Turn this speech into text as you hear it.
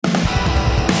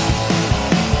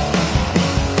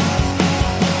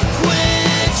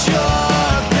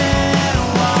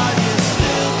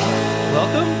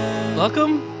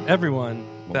everyone.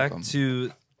 Welcome. Back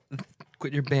to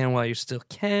Quit Your Band While You Still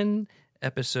Can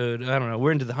episode. I don't know.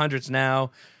 We're into the hundreds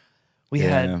now. We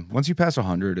had once you pass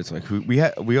 100, it's like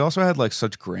we also had like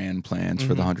such grand plans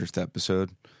for the 100th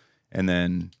episode, and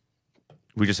then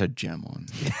we just had Gem on.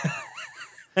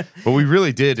 But we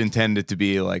really did intend it to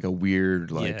be like a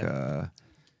weird, like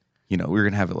we were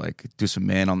gonna have it like do some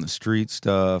man on the street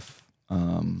stuff,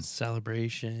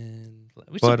 celebration.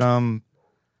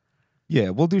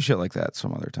 Yeah, we'll do shit like that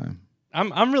some other time.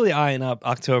 I'm really eyeing up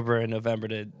October and November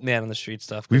to man on the street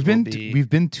stuff. We've been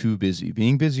too busy.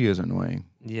 Being busy is annoying.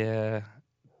 Yeah,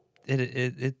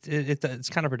 it's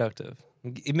kind of productive.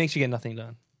 It makes you get nothing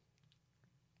done.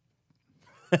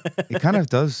 It kind of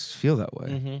does feel that way.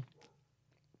 Mm-hmm.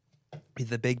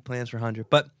 The big plans for 100,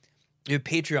 but your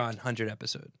Patreon 100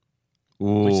 episode.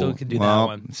 Ooh, We still can do that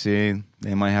one. See,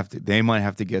 they might have to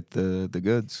get the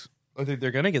goods. I think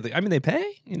they're gonna get they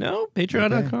pay,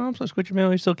 Patreon.com/Quit Your Band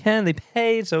While You Still Can. They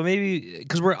pay, so maybe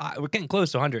because we're getting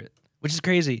close to 100, which is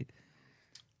crazy.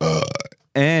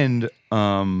 And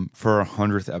for our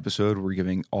 100th episode, we're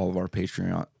giving all of our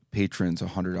patrons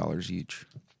 $100 each.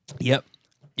 Yep.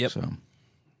 So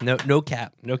No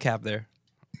cap there.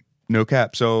 no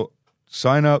cap. So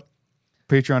sign up,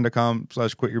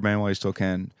 patreon.com/Quit Your Band While You Still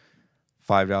Can.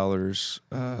 $5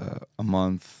 a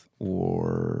month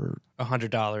or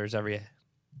 $100 every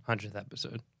 100th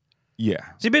episode. Yeah.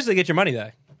 So you basically get your money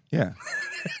back. Yeah.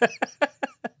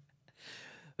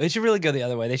 They should really go the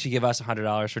other way. They should give us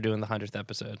 $100 for doing the 100th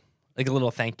episode, like a little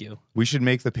thank you. We should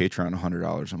make the Patreon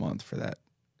 $100 a month for that.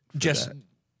 Just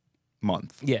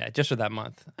month. Yeah, just for that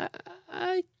month.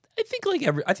 I think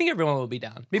I think everyone will be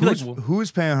down. Maybe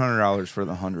who's paying $100 for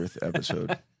the 100th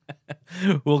episode?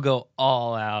 We'll go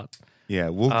all out. Yeah,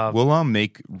 we'll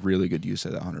make really good use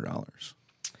of that $100.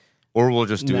 Or we'll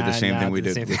just do the same thing we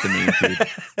did with the main feed.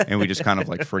 And we just kind of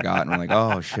like forgot and we're like,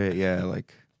 oh shit, yeah,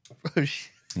 like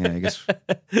yeah, I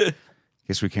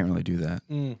guess we can't really do that.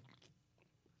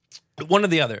 One or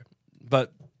the other.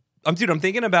 But I'm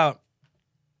thinking about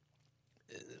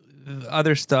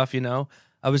other stuff,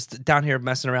 I was down here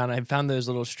messing around and I found those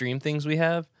little stream things we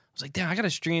have. I was like, damn, I gotta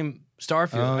stream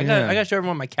Starfield. Oh, I gotta show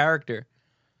everyone my character.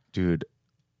 Dude.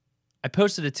 I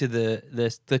posted it to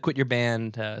the Quit Your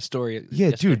Band story. Yeah,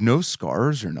 yesterday. dude, no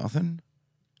scars or nothing.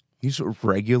 He's a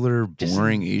regular,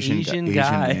 boring Asian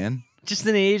guy. man. Just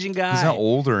an Asian guy. He's not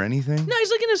old or anything. No, he's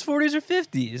like in his 40s or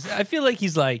 50s. I feel like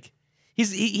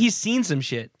he's seen some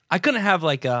shit. I couldn't have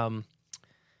I didn't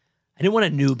want a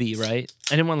newbie, right?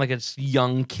 I didn't want like a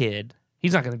young kid.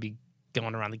 He's not going to be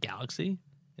going around the galaxy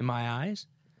in my eyes.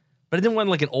 But I didn't want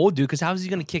like an old dude because how is he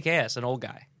going to kick ass, an old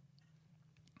guy?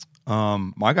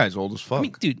 My guy's old as fuck. I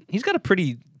mean, dude, he's got a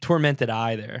pretty tormented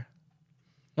eye there.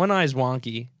 One eye's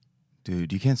wonky.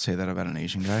 Dude, you can't say that about an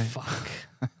Asian guy. Fuck.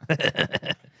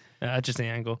 Just the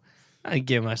angle. I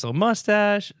gave him a nice little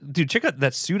mustache. Dude, check out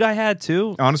that suit I had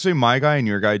too. Honestly, my guy and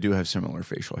your guy do have similar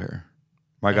facial hair.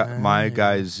 My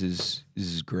guy's is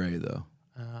gray though.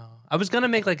 Oh. I was gonna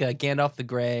make like a Gandalf the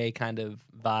Grey kind of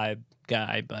vibe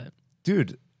guy, but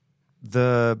dude,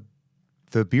 the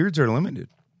beards are limited.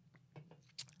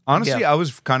 Honestly, I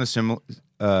was kind of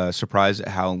surprised at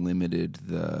how limited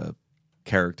the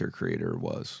character creator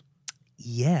was.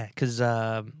 Yeah, because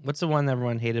what's the one that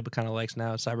everyone hated but kind of likes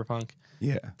now? Cyberpunk.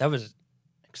 Yeah, that was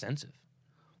extensive.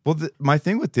 Well, my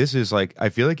thing with this is like I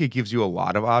feel like it gives you a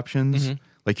lot of options. Mm-hmm.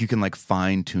 Like you can like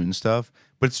fine tune stuff,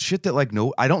 but it's shit that like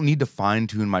I don't need to fine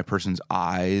tune my person's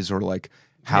eyes or like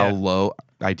how low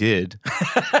I did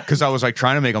because I was like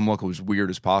trying to make them look as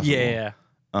weird as possible. Yeah.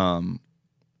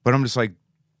 But I'm just like,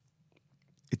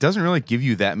 it doesn't really give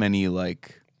you that many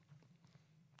like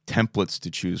templates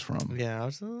to choose from. Yeah,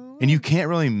 and you can't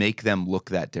really make them look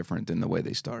that different than the way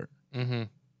they start.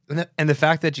 Mm-hmm. And the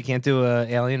fact that you can't do an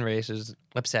alien race is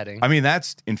upsetting. I mean,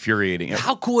 that's infuriating.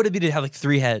 How cool would it be to have like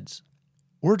 3 heads?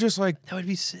 Or just like that would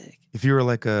be sick. If you were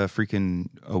like a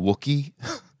Wookiee.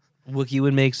 Wookiee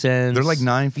would make sense. They're like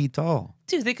 9 feet tall.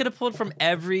 Dude, they could have pulled from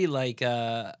every like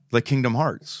Kingdom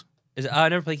Hearts. I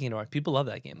never played Kingdom Hearts. People love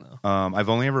that game though. I've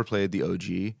only ever played the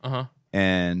OG.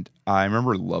 And I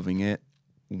remember loving it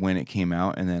when it came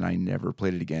out, and then I never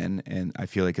played it again. And I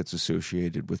feel like it's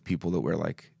associated with people that wear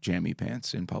like jammy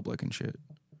pants in public and shit.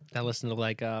 I listen to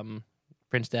like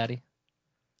Prince Daddy.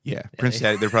 Yeah, Prince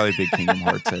Daddy. They're probably big Kingdom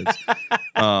Hearts heads.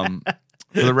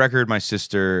 For the record, my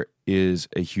sister is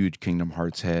a huge Kingdom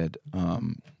Hearts head.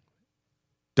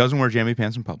 Doesn't wear jammy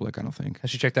pants in public, I don't think.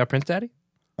 Has she checked out Prince Daddy?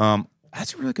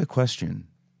 That's a really good question.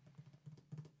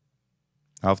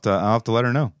 I'll have to let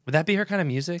her know. Would that be her kind of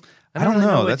music? I don't really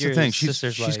know. what That's the your thing.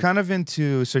 sister's She's like. kind of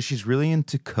into. So she's really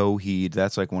into Coheed.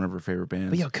 That's like one of her favorite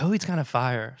bands. But yo, Coheed's kind of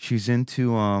fire. She's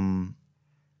into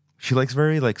She likes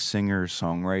very like singer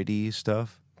songwriting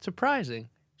stuff. Surprising.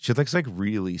 She likes like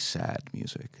really sad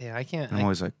music. Yeah, I can't. And I'm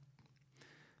always like,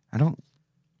 I don't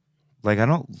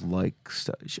like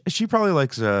stuff. She probably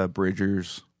likes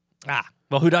Bridgers.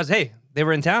 Well, who does? Hey, they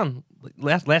were in town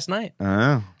last night. I don't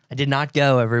know. I did not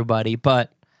go, everybody,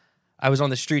 but I was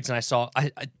on the streets and I saw.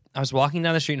 I was walking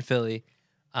down the street in Philly,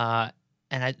 and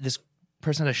this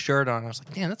person had a shirt on. I was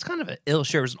like, damn, that's kind of an ill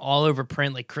shirt. It was an all over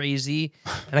print, like crazy.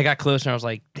 And I got closer and I was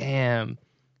like, damn.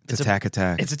 It's Attack.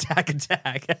 It's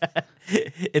Attack.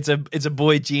 It's a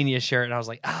Boy Genius shirt. And I was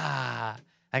like,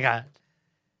 they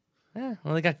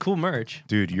got cool merch.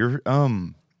 Dude, you're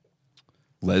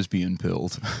lesbian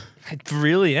pilled. I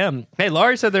really am. Hey,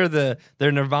 Laurie said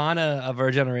they're Nirvana of our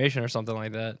generation or something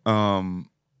like that.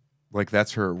 Like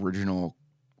that's her original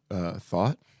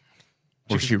thought?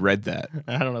 Or she read that?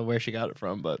 I don't know where she got it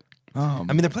from, but I I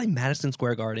mean, they're playing Madison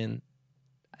Square Garden.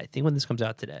 I think when this comes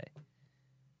out today,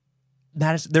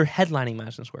 they're headlining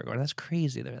Madison Square Garden. That's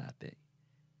crazy. They're that big.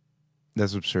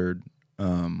 That's absurd.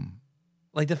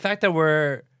 Like the fact that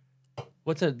we're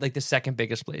the second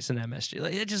biggest place in MSG.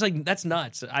 Like, it's just like that's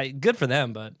nuts. Good for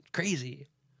them, but crazy.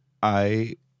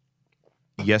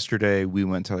 Yesterday we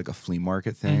went to like a flea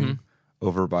market thing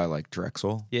over by like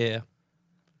Drexel. Yeah.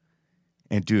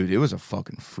 And dude, it was a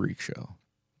fucking freak show.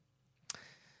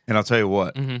 And I'll tell you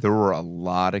what, there were a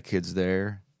lot of kids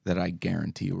there that I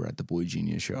guarantee were at the Boy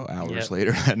Genius show hours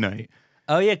later that night.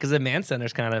 Oh yeah, because the Mann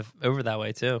Center's kind of over that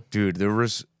way too. Dude, there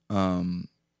was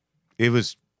it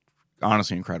was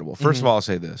honestly incredible. First of all, I'll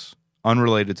say this.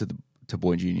 Unrelated to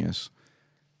Boy Genius.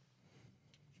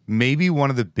 Maybe one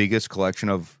of the biggest collection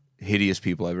of hideous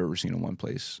people I've ever seen in one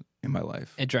place in my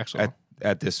life. At Drexel.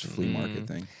 At this flea market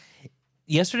thing.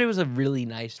 Yesterday was a really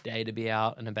nice day to be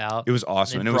out and about. It was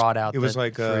awesome. It and brought out it was the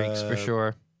like freaks for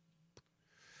sure.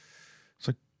 It's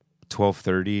like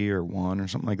 12:30 or 1 or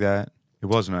something like that. It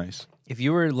was nice. If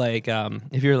you were like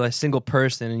a single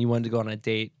person and you wanted to go on a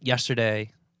date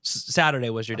yesterday, Saturday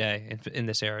was your day in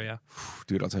this area.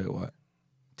 Dude, I'll tell you what.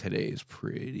 Today is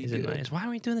pretty Is good. it nice? Why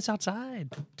aren't we doing this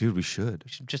outside? Dude, we should. We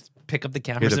should just pick up the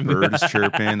Hear cameras the and move birds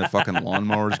chirping, the fucking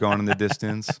lawnmower's going in the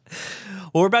distance.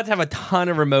 Well, we're about to have a ton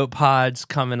of remote pods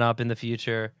coming up in the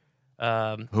future.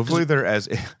 Hopefully they're as...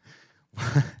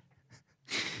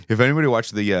 If anybody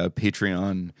watched the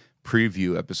Patreon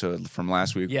preview episode from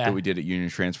last week that we did at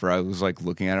Union Transfer, I was like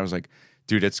looking at it, I was like,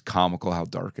 dude, it's comical how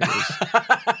dark it is.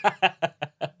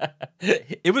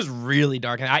 It was really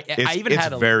dark, and I even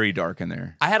had very dark in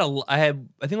there. I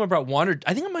think I brought one, or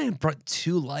I think I might have brought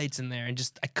 2 lights in there, and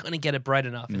just I couldn't get it bright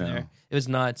enough in there. It was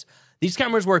nuts. These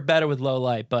cameras work better with low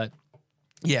light, but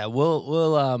yeah,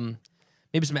 we'll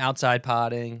maybe some outside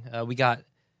potting. We got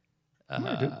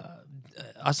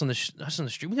us on the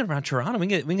street. We got around Toronto. We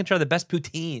can try the best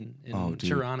poutine in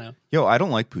Toronto. Yo, I don't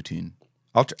like poutine.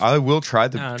 I will try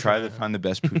to find the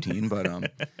best poutine, but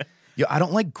yo, I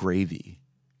don't like gravy.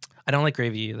 I don't like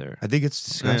gravy either. I think it's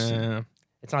disgusting.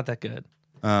 It's not that good.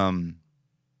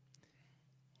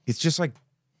 It's just like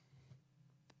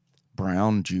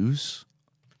brown juice.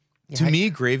 To me,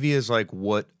 gravy is like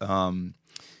what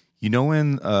you know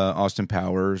in Austin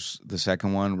Powers, the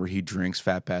second one where he drinks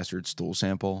Fat Bastard's stool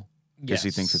sample because he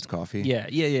thinks it's coffee.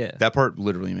 Yeah. That part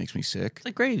literally makes me sick. It's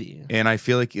like gravy. And I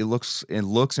feel like it looks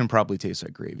and probably tastes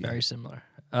like gravy. Very similar.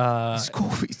 This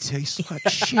coffee tastes like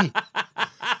shit.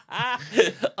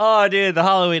 Oh, dude, the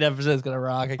Halloween episode is gonna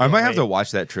rock. I might have to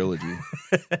watch that trilogy.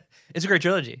 It's a great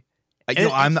trilogy.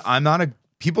 I'm not a.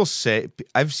 People say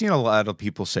I've seen a lot of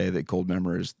people say that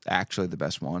Goldmember is actually the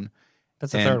best one.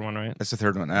 That's the third one, right? That's the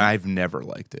third one, and I've never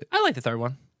liked it. I like the third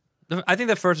one. I think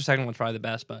the first or second one's probably the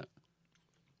best, but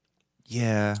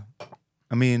yeah,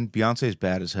 I mean Beyonce's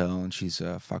bad as hell, and she's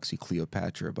Foxy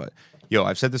Cleopatra. But yo,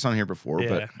 I've said this on here before,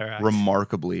 but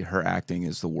remarkably, her acting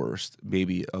is the worst,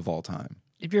 maybe of all time.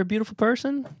 If you're a beautiful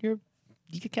person, you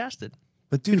get casted.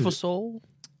 But dude, beautiful soul.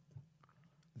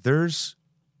 There's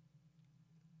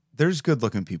good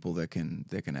looking people that can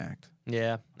act.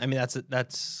 Yeah, I mean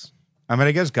that's. I mean,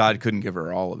 I guess God couldn't give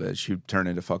her all of it. She'd turn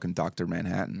into fucking Dr.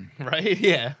 Manhattan, right?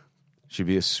 Yeah, she'd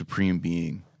be a supreme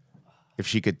being if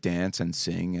she could dance and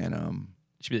sing and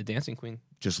she'd be the dancing queen.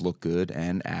 Just look good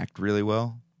and act really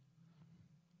well.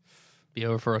 Be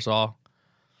over for us all.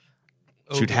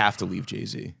 She'd have to leave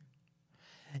Jay-Z.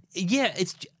 Yeah,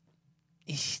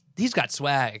 he's got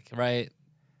swag, right?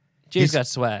 Jay's got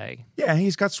swag. Yeah,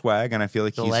 he's got swag, and I feel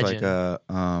like he's legend. like a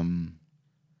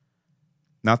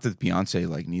not that Beyonce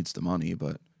like needs the money,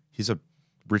 but he's a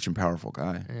rich and powerful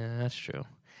guy. Yeah, that's true.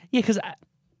 Yeah, because I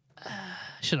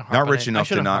shouldn't. Not rich enough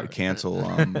to not cancel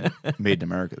Made in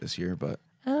America this year, but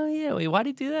Oh yeah, wait, why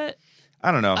did he do that?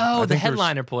 I don't know. Oh, I the think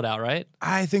headliner pulled out, right?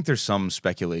 I think there's some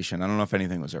speculation. I don't know if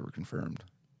anything was ever confirmed.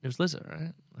 It was Lizzo,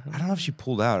 right? I don't know if she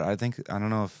pulled out. I don't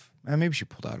know if maybe she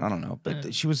pulled out. I don't know,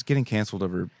 but she was getting canceled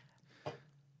over.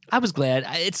 I was glad.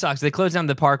 It sucks. They closed down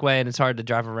the Parkway, and it's hard to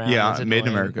drive around. Yeah, It's Made in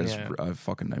annoying. America is Yeah. a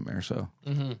fucking nightmare. So,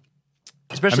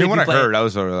 Especially I mean, when if I you play heard, I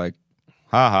was sort of like,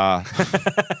 "Ha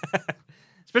ha."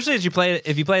 especially as you play it,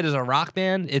 if you play it as a rock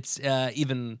band, it's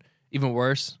even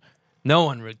worse. No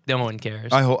one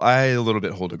cares. I a little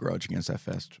bit hold a grudge against that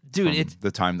fest, Dude, from it's-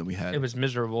 the time that we had. It was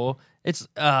miserable. It's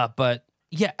but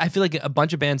yeah, I feel like a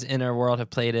bunch of bands in our world have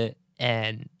played it,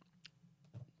 and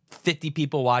 50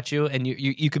 people watch you, and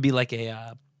you could be like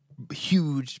a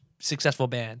huge successful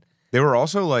band. They were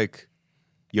also like,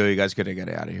 "Yo, you guys gotta get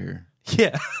out of here."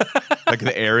 Yeah, Like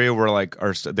the area where like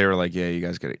they were like, "Yeah, you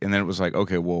guys get it," and then it was like,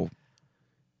 "Okay, well,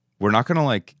 we're not gonna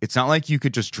like." It's not like you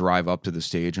could just drive up to the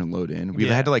stage and load in. We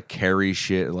Yeah. had to like carry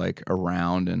shit like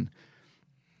around, and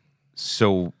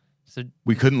so so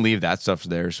we couldn't leave that stuff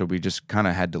there. So we just kind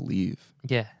of had to leave.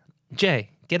 yeah,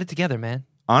 Jay, get it together, man.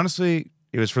 Honestly,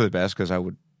 it was for the best because I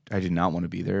did not want to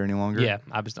be there any longer. Yeah,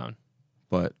 I was done.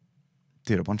 But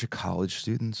dude, a bunch of college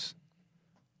students.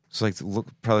 It's like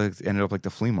probably ended up like the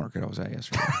flea market I was at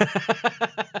yesterday.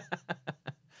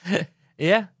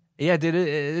 Yeah, dude.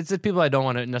 It's the people I don't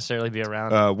want to necessarily be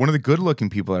around. One of the good-looking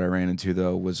people that I ran into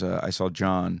though was I saw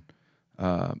John.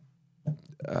 I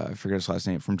forget his last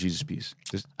name from Jesus Piece.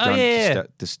 John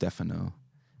DeStefano.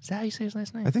 Is that how you say his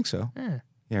last name? I think so. Yeah.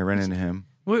 Yeah, I ran into him.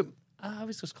 I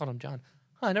always just called him John.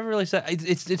 Huh, I never really said.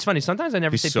 It's funny. Sometimes I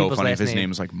never It'd be say so people's funny last if his name. name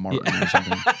was like Martin or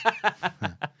something.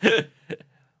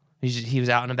 He was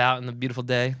out and about in the beautiful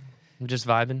day, just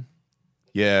vibing.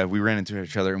 Yeah, we ran into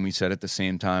each other and we said at the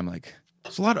same time like,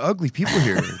 "There's a lot of ugly people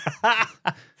here."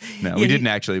 No, we didn't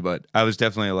actually, but I was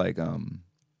definitely like, And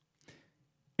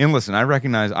listen, I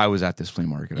recognize I was at this flea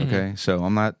market. Okay, so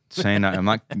I'm not saying that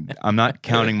I'm not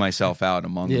counting myself out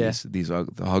among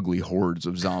the ugly hordes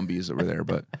of zombies that were there,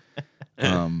 but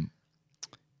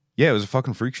yeah, it was a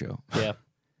fucking freak show. Yeah.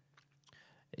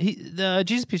 The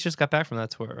Jesus Piece just got back from that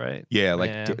tour, right? Yeah,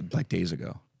 like Yeah. like days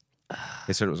ago.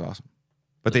 They said it was awesome,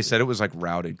 but they said it was like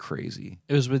routed crazy.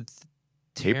 It was with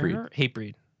Hatebreed.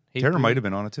 Hatebreed. Terror might have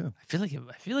been on it too. I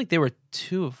feel like they were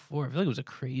 2 of 4. I feel like it was a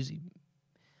crazy.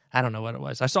 I don't know what it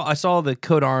was. I saw the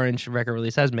Code Orange record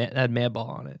release. It had Madball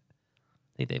on it.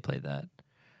 I think they played that.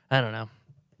 I don't know.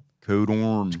 Code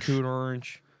Orange. Code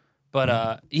Orange.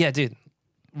 But yeah, dude,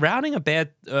 routing a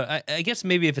bad. I guess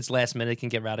maybe if it's last minute, it can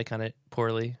get routed kind of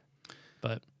poorly.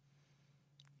 But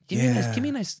give me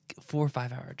a nice 4 or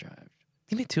 5 hour drive.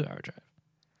 Give me a 2 hour drive.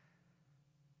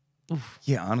 Oof.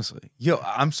 Yeah, honestly. Yo,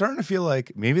 I'm starting to feel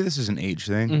like maybe this is an age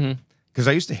thing. Mm-hmm. Because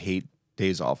I used to hate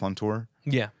days off on tour.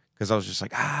 Yeah. Because I was just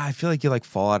like, I feel like you like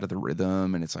fall out of the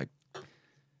rhythm. And it's like,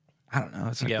 I don't know.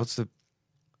 It's like,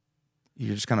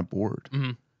 you're just kind of bored.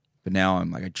 Mm-hmm. But now I'm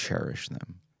like, I cherish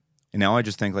them. And now I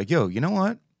just think like, yo, you know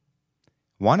what?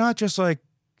 Why not just like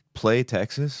play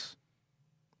Texas?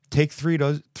 Take 3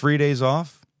 days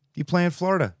off. You play in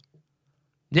Florida.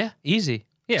 Yeah, easy.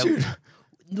 Yeah. Dude.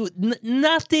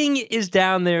 Nothing is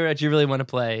down there that you really want to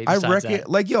play. I besides reckon, that.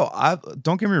 like, yo,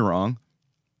 don't get me wrong.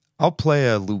 I'll play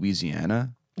a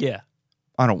Louisiana. Yeah.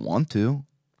 I don't want to.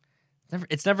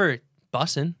 It's never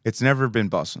bussing. It's never been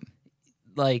bussin'.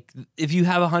 Like, if you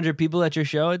have 100 people at your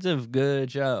show, it's a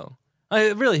good show.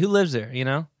 Really, who lives there, you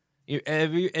know?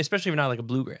 Especially if you're not like a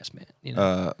bluegrass band, you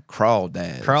know? Crawl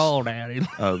dads. Crawl Daddy.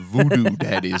 Voodoo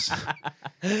daddies.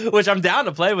 Which I'm down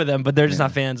to play with them, but they're just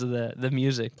not fans of the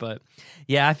music. But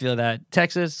yeah, I feel that.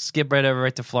 Texas, skip right over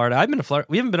to Florida. I've been to Florida.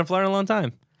 We haven't been to Florida in a long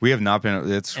time. We have not been.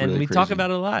 It's And really we crazy. talk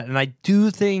about it a lot. And I do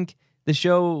think the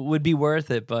show would be worth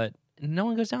it, but no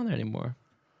one goes down there anymore.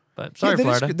 But sorry,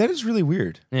 Florida. That is really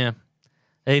weird. Yeah.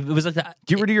 It was like that.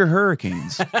 Get rid of your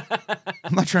hurricanes.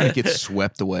 I'm not trying to get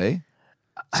swept away.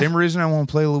 Same reason I won't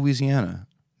play Louisiana.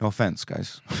 No offense,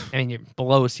 guys. I mean, you're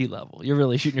below sea level. You're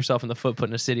really shooting yourself in the foot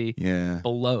putting a city Yeah.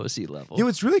 below sea level. You know,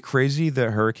 it's really crazy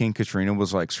that Hurricane Katrina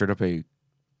was like straight up a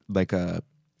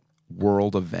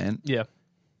world event. Yeah.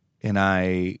 And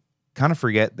I kind of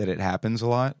forget that it happens a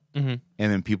lot. Mm-hmm.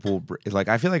 And then people, like,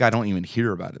 I feel like I don't even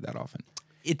hear about it that often.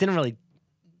 It didn't really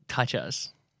touch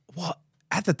us. Well,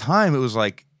 at the time,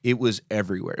 it was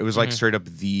everywhere. It was like Mhm. straight up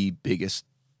the biggest.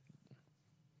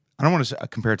 I don't want to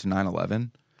compare it to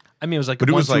 9/11. I mean, it was like But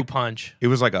a it was 1-2 like- punch. It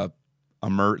was like a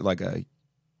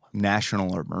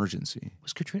national emergency.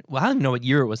 Was Katrina? Well, I don't even know what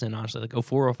year it was in, honestly. Like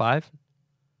 04, 05? Or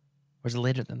was it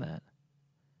later than that?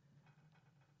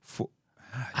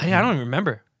 I don't even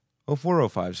remember.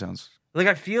 0405 sounds. Like,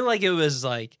 I feel like it was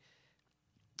like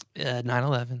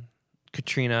 9/11,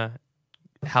 Katrina,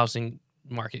 housing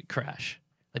market crash.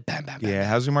 Like, bam, bam, bam. Yeah,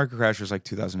 housing market crash was like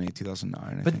 2008,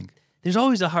 2009, I think. There's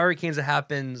always a hurricanes that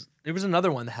happens. There was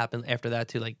another one that happened after that,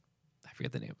 too. Like, I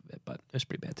forget the name of it, but it was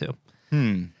pretty bad, too.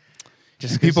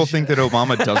 Just people think that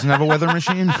Obama doesn't have a weather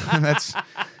machine. That's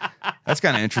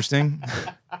kind of interesting.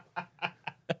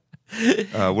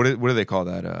 What do they call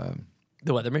that?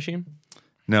 The weather machine?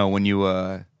 No, when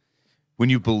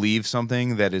you believe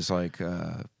something that is like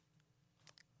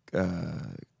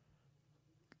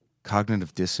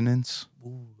cognitive dissonance.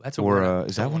 Ooh, that's a or word.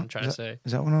 is that what I'm trying to say?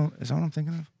 Is that what I'm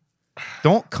thinking of?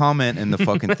 Don't comment in the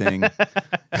fucking thing.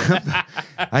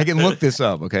 I can look this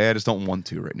up, okay? I just don't want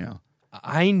to right now.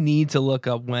 I need to look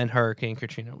up when Hurricane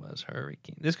Katrina was.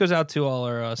 This goes out to all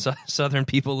our southern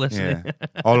people listening. Yeah,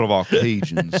 all of our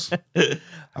Cajuns.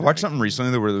 I watched something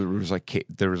recently where it was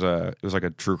like a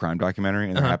true crime documentary,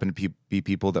 and there happened to be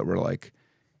people that were like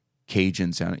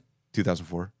Cajun sounding.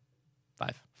 2004,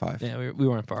 5. Yeah, we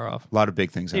weren't far off. A lot of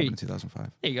big things happened in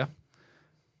 2005. There you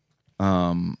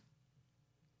go.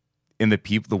 In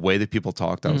the way that people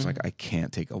talked, I was like, I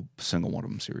can't take a single one of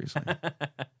them seriously.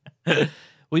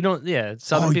 We don't. Yeah,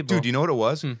 southern people. Dude, you know what it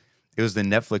was? It was the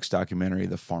Netflix documentary,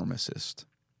 The Pharmacist.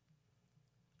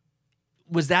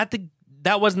 Was that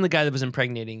that wasn't the guy that was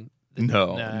impregnating?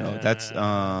 No, that's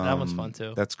that one's fun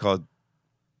too. That's called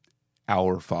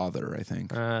Our Father, I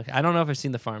think. I don't know if I've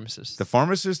seen The Pharmacist. The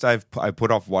Pharmacist, I put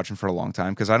off watching for a long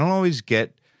time because I don't always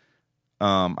get.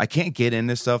 I can't get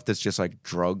into stuff that's just like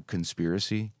drug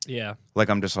conspiracy. Yeah, like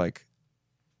I'm just like,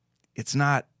 it's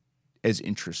not as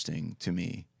interesting to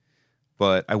me.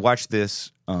 But I watched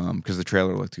this because the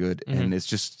trailer looked good, and it's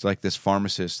just like this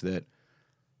pharmacist that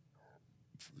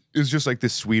is just like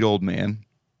this sweet old man,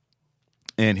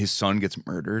 and his son gets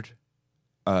murdered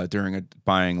during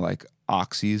buying like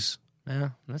oxys. Yeah,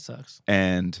 that sucks.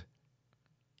 And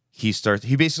he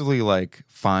basically like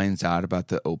finds out about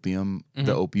the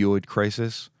opioid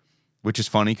crisis, which is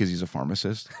funny because he's a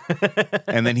pharmacist.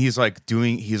 And then he's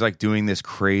doing this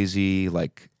crazy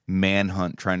like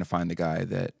manhunt trying to find the guy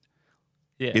that.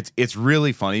 Yeah. It's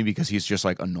really funny because he's just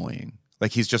like annoying.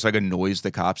 Like he's just like annoys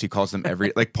the cops. He calls them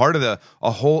like part of a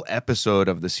whole episode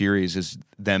of the series is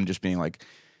them just being like,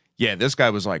 yeah, this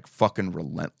guy was like fucking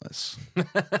relentless.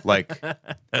 Like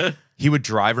he would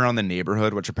drive around the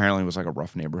neighborhood, which apparently was like a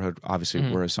rough neighborhood, obviously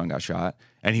where his son got shot.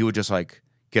 And he would just like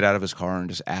get out of his car and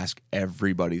just ask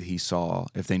everybody he saw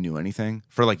if they knew anything.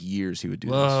 For like years he would do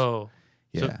this. Whoa.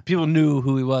 Yeah. So people knew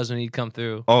who he was when he'd come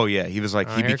through. Oh yeah. He was like,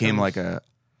 he became like a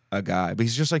guy, but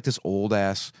he's just like this old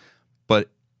ass, but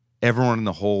everyone in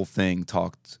the whole thing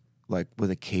talked like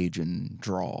with a Cajun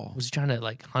drawl. Was he trying to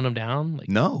like hunt him down? Like,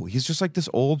 no, he's just like this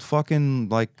old fucking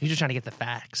like. He's just trying to get the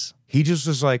facts. He just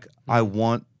was like,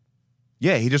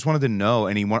 he just wanted to know,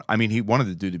 and he wanted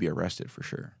the dude to be arrested for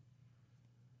sure.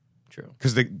 True.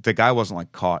 Because the guy wasn't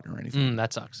like caught or anything.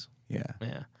 That sucks. Yeah.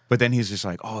 Yeah. But then he's just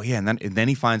like, oh yeah, and then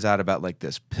he finds out about like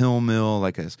this pill mill,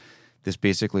 like this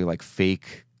basically like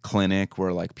fake clinic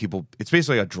where like people, it's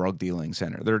basically a drug dealing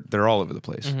center. They're all over the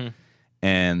place,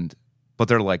 but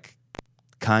they're like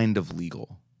kind of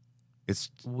legal.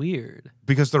 It's weird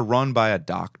because they're run by a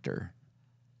doctor.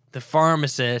 The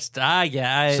pharmacist. I'm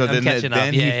catching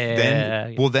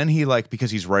up. Well, then he like,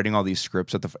 because he's writing all these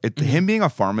scripts him being a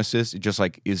pharmacist, it just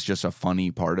like is just a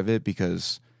funny part of it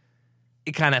because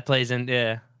it kind of plays in.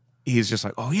 Yeah. He's just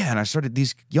like, oh yeah, and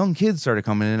these young kids started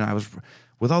coming in, and I was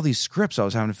with all these scripts I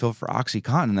was having to fill for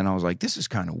OxyContin, and then I was like, this is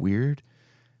kind of weird.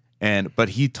 But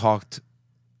he talked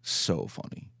so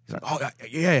funny. He's like, oh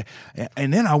yeah,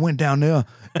 and then I went down there,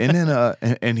 and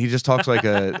then and he just talks like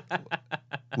a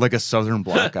southern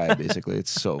black guy basically. It's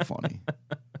so funny.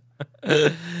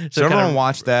 So everyone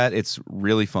watch that. It's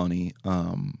really funny.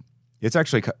 It's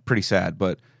actually pretty sad,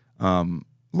 but a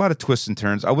lot of twists and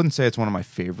turns. I wouldn't say it's one of my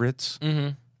favorites,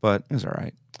 but it's all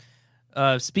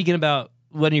right. Speaking about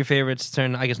one of your favorites,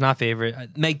 I guess not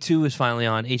favorite. Meg 2 is finally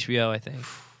on HBO, I think.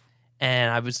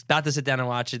 And I was about to sit down and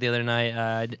watch it the other night.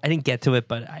 I didn't get to it,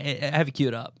 but I have it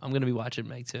queued up. I'm going to be watching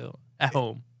Meg 2 at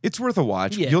home. It's worth a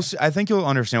watch. Yeah. You'll see, I think you'll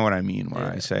understand what I mean when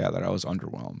I say that I was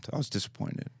underwhelmed. I was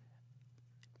disappointed.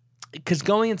 Because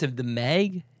going into the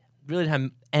Meg, really didn't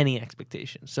have any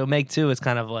expectations. So Meg 2 is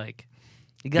kind of like,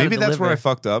 you gotta maybe deliver. That's where I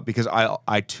fucked up because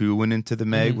I too went into the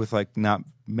Meg with like not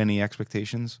many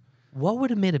expectations. What would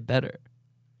have made it better?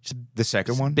 The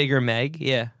second one? Bigger Meg,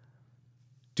 yeah.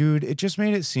 Dude, it just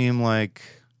made it seem like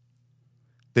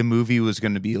the movie was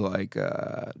going to be like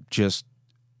just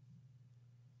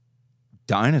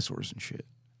dinosaurs and shit.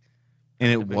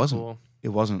 And it wasn't. Cool. It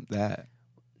wasn't that.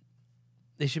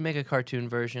 They should make a cartoon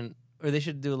version, or they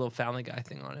should do a little Family Guy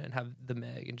thing on it and have the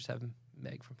Meg and just have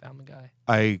Meg from Family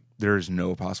Guy. There's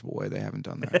no possible way they haven't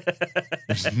done that.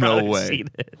 There's no Probably way. seen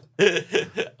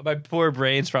it. My poor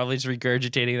brain's probably just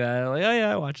regurgitating that. Like, oh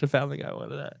yeah, I watched the Family Guy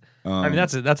one of that. I mean,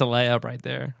 that's a layup right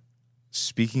there.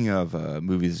 Speaking of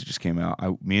movies that just came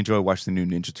out, me and Joy watched the new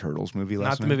Ninja Turtles movie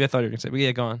last night. Not the movie I thought you were gonna say, but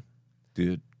yeah, go on.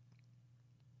 Dude.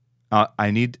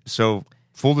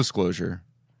 Full disclosure,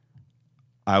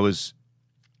 I was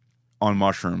on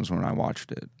mushrooms when I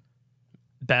watched it.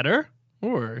 Better or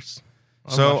worse?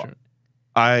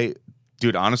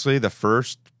 Dude, honestly, the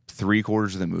first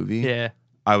 3/4 of the movie, Yeah.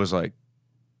 I was like,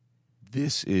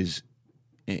 this is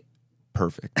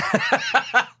perfect.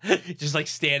 Just like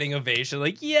standing ovation,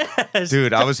 like, yes.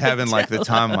 Dude, I was having like the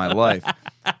time of my life.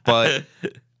 But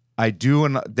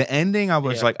the ending, I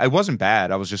was like, I wasn't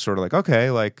bad. I was just sort of like,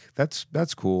 okay, like that's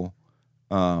cool.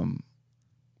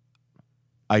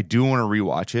 I do want to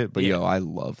rewatch it, but I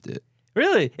loved it.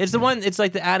 Really? It's the one, it's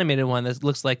like the animated one that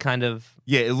looks like kind of.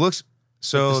 Yeah, it looks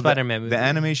so. Like the Spider-Man movie. The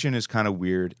animation is kind of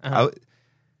weird. Uh-huh.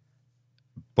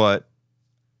 But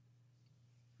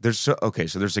there's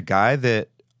there's a guy that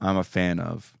I'm a fan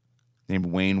of named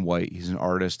Wayne White. He's an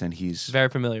artist and he's Very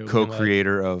familiar with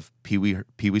co-creator of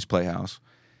Pee-wee's Playhouse.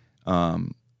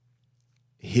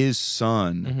 His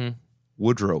son,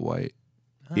 Woodrow White,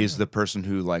 is the person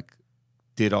who like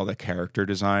did all the character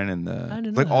design and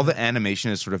all the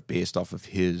animation is sort of based off of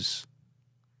his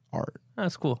art. Oh,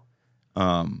 that's cool.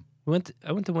 I went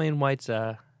to Wayne White's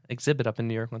exhibit up in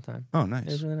New York one time. Oh, nice.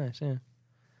 It was really nice. Yeah.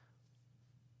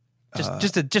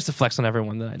 Just to flex on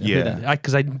everyone that I know. Yeah.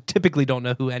 Because I typically don't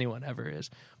know who anyone ever is.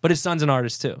 But his son's an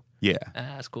artist too. Yeah.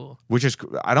 That's cool. Which is,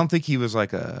 I don't think he was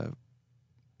like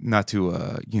not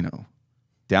to,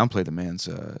 downplay the man's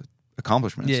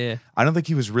accomplishments. Yeah. I don't think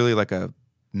he was really like a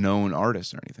known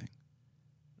artist or anything.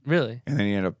 Really? And then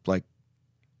he ended up like.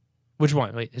 Which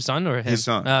one? Wait, his son or him? His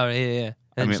son. Oh, yeah.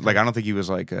 I mean, like, I don't think he was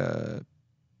like I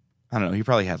don't know. He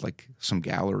probably had like some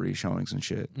gallery showings and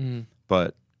shit.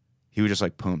 But he would just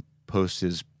like post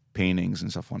his paintings and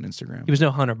stuff on Instagram. He was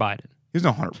no Hunter Biden. He was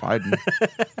no Hunter Biden.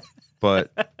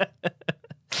 But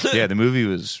yeah, the movie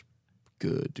was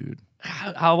good, dude.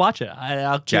 I'll watch it.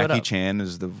 I'll check it Jackie out. Chan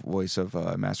is the voice of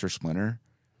Master Splinter.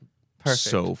 Perfect.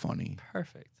 So funny.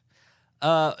 Perfect.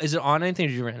 Is it on anything or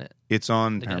did you rent it? It's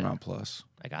on Paramount Plus.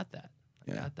 I got that.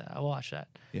 Yeah. I'll watch that.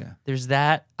 Yeah. There's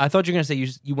that. I thought you were going to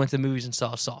say you went to the movies and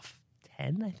saw Saw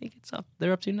 10, I think it's up.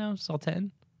 They're up to now? Saw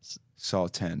 10? Saw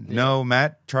 10. Yeah. No,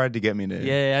 Matt tried to get me to.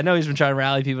 Yeah, I know he's been trying to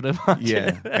rally people to watch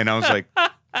it. And I was like,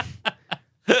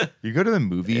 you go to the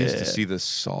movies to see the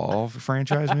Saw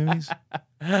franchise movies?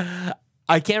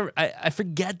 I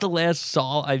forget the last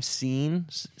Saw I've seen,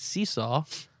 Seesaw,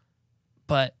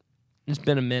 but it's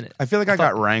been a minute. I feel like I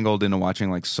got wrangled into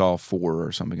watching like Saw 4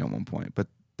 or something at one point, but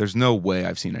there's no way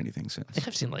I've seen anything since. I think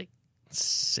I've seen like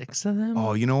 6 of them.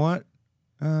 Oh, you know what?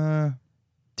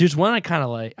 There's one I kind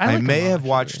of like. I like may them all, have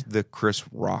watched actually. the Chris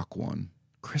Rock one.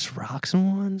 Chris Rock's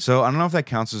one? So I don't know if that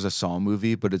counts as a Saw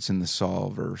movie, but it's in the Saw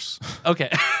verse.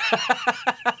 Okay.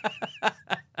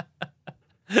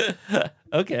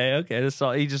 okay. The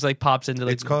Saw, he just like pops into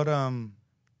like. It's called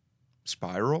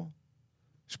Spiral.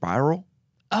 Spiral?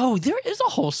 Oh, there is a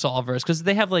whole Saw verse because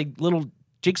they have like little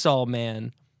Jigsaw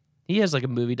Man. He has like a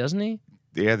movie, doesn't he?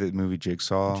 Yeah, the movie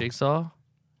Jigsaw. Jigsaw.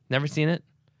 Never seen it.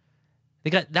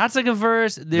 That's like a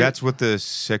verse. That's what the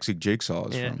sexy Jigsaw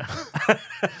is from.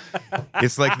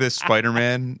 It's like the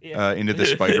Spider-Man into the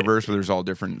Spider-Verse where there's all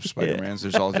different Spider-Mans.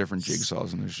 There's all different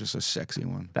Jigsaws and there's just a sexy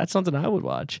one. That's something I would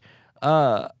watch.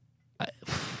 What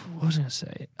was I going to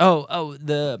say? Oh,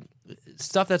 the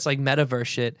stuff that's like metaverse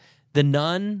shit. The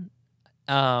Nun,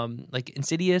 like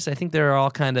Insidious, I think they're all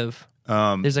kind of...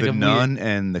 there's like the a Nun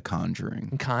and The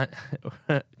Conjuring.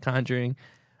 Conjuring.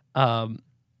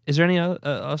 Is there any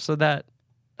also that?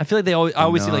 I feel like I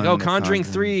always see like, oh, Conjuring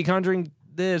 3, Conjuring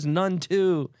this, Nun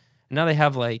 2. And now they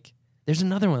have like, there's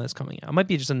another one that's coming out. It might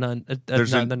be just a Nun.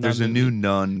 There's a new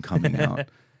Nun coming out.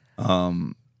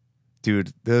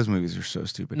 Dude, those movies are so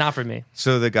stupid. Not for me.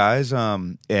 So the guys,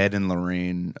 Ed and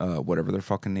Lorraine, whatever their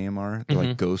fucking name are, they're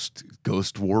like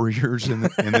ghost warriors in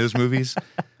those movies,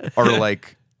 are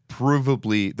like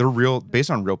provably, they're real, based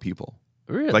on real people.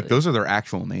 Really? Like those are their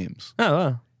actual names. Oh,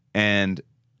 wow. And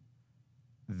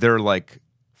they're like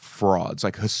frauds,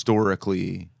 like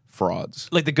historically frauds.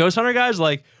 Like the Ghost Hunter guys,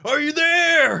 like, are you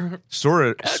there?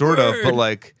 Sort of, but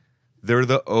like they're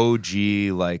the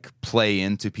OG, like play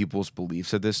into people's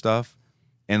beliefs of this stuff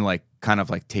and like kind of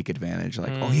like take advantage.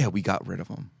 Like, oh yeah, we got rid of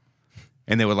them.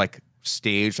 And they would like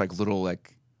stage like little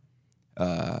like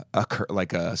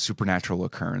supernatural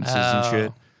occurrences and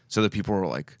shit. So that people were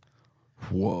like,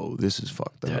 whoa, this is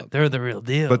fucked up. They're the real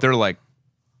deal. But they're like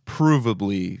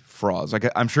provably frauds. Like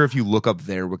I'm sure if you look up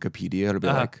their Wikipedia, it'll be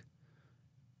like,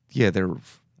 yeah, they're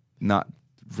not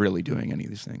really doing any of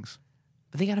these things.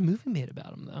 But they got a movie made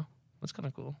about them though. That's kind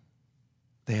of cool.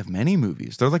 They have many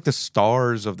movies. They're like the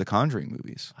stars of the Conjuring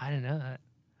movies. I didn't know that.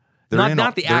 They're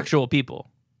Not the actual people.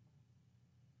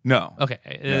 No. Okay.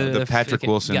 No, the Patrick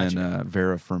Wilson gotcha. and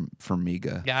Vera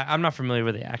Farmiga. Yeah, I'm not familiar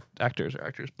with the actors or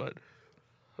actors, but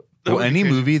Well, any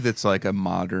movie that's like a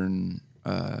modern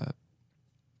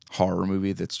horror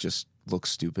movie that's just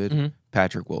looks stupid,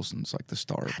 Patrick Wilson's like the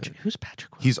star of it. Who's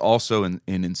Patrick Wilson? He's also in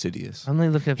Insidious. I'm gonna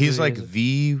look up. He's like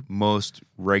the most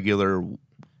regular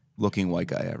looking white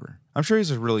guy ever. I'm sure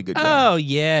he's a really good guy. Oh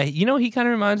yeah, you know he kind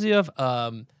of reminds me of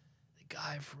the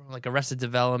guy from like Arrested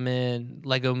Development,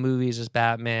 Lego Movies as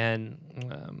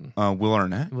Batman. Will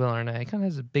Arnett. Will Arnett. He kind of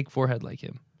has a big forehead like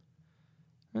him.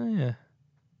 Oh yeah,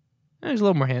 he's a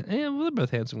little more handsome. Yeah, well, they're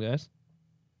both handsome guys.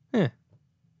 Yeah,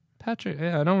 Patrick.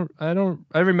 Yeah,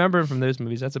 I remember him from those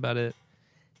movies. That's about it.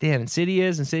 Damn,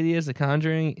 Insidious, The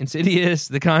Conjuring, Insidious,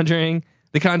 The Conjuring,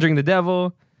 The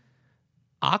Devil,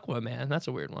 Aquaman. That's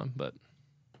a weird one, but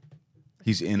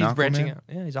He's in he's Aquaman? branching out.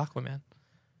 Yeah, he's Aquaman.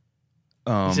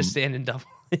 He's just standing double.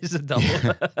 He's a double.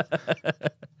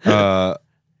 I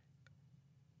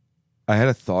had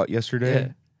a thought yesterday.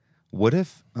 Yeah. What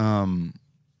if well,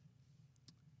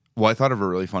 I thought of a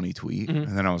really funny tweet,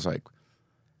 and then I was like,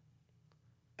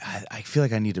 I feel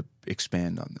like I need to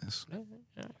expand on this.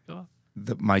 Yeah, go on.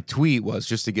 My tweet was,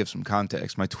 just to give some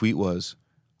context, my tweet was,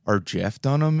 are Jeff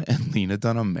Dunham and Lena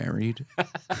Dunham married?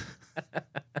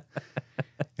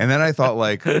 And then I thought,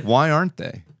 like, why aren't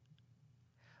they?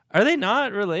 Are they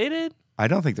not related? I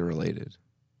don't think they're related.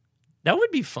 That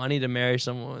would be funny to marry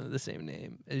someone with the same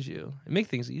name as you. It'd make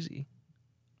things easy.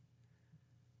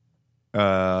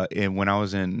 And when I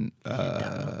was in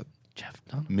Jeff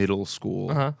Dunham. middle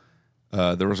school,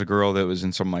 there was a girl that was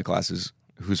in some of my classes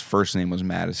whose first name was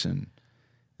Madison,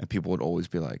 and people would always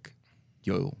be like,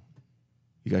 yo,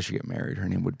 you guys should get married. Her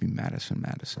name would be Madison.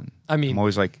 I mean, I'm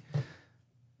always like,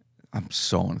 I'm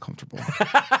so uncomfortable.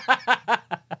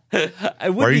 Why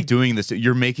are you doing this?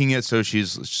 You're making it so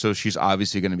she's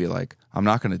obviously going to be like, I'm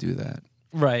not going to do that.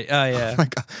 Right. Oh, yeah.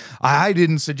 Like, I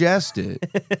didn't suggest it.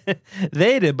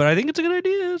 They did, but I think it's a good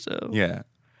idea. So Yeah.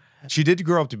 She did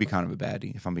grow up to be kind of a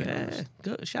baddie, if I'm being honest.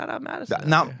 Go, shout out Madison.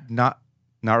 Not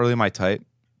really my type.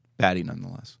 Baddie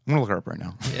nonetheless. I'm gonna look her up right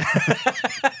now.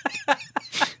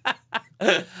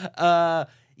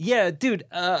 Yeah, dude.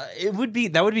 That would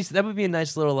be a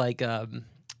nice little like a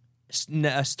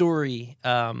story,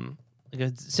 like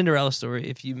a Cinderella story.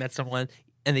 If you met someone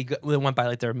and they went by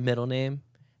like their middle name,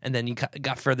 and then you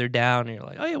got further down, and you're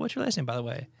like, oh yeah, what's your last name, by the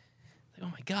way? Like, oh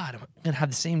my god, I'm gonna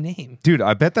have the same name. Dude,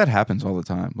 I bet that happens all the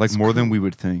time. Like more than we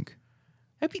would think.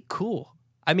 That'd be cool.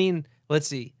 I mean, let's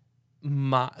see.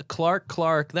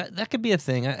 Clark. That could be a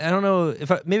thing. I don't know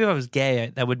maybe if I was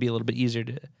gay, that would be a little bit easier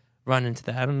to run into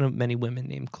that. I don't know many women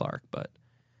named Clark, but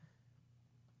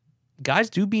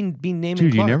guys do be naming.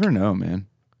 Dude, Clark. you never know, man.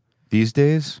 These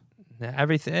days,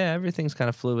 everything's kind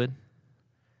of fluid.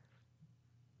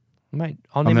 I'm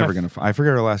never gonna. I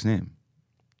forget her last name.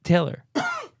 Taylor.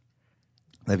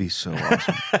 That'd be so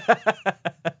awesome.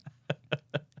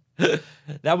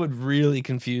 That would really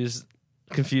confuse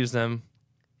them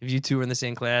if you two were in the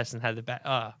same class and had the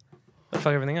that'd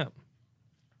fuck everything up.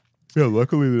 Yeah,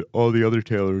 luckily all the other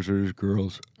Taylors are just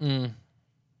girls.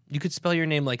 You could spell your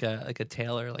name like a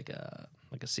Taylor, like a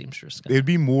seamstress. It'd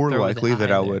be more likely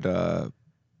that I there. would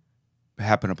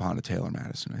happen upon a Taylor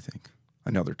Madison, I think.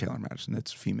 Another Taylor Madison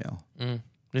that's female.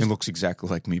 It looks exactly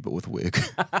like me, but with a wig.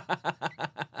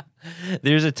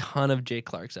 There's a ton of Jay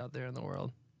Clarks out there in the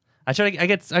world. I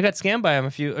got scammed by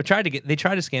them they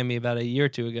tried to scam me about a year or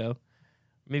two ago.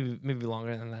 Maybe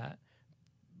longer than that.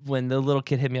 When the little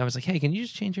kid hit me, I was like, hey, can you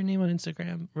just change your name on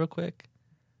Instagram real quick?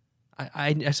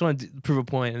 I just want to prove a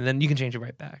point, and then you can change it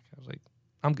right back. I was like,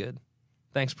 I'm good.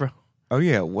 Thanks, bro. Oh,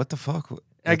 yeah. What the fuck?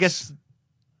 I guess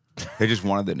they just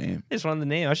wanted the name. I just wanted the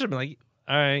name. I should have been like,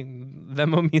 all right,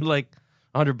 Venmo me like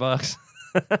 $100.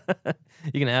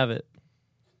 You can have it.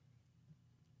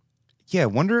 Yeah,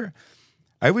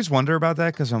 I always wonder about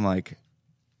that because I'm like,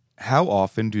 how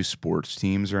often do sports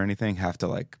teams or anything have to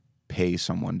like pay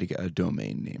someone to get a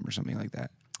domain name or something like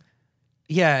that?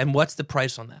 Yeah, and what's the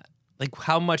price on that? Like,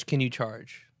 how much can you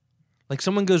charge? Like,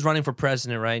 someone goes running for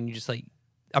president, right? And you just like,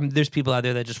 there's people out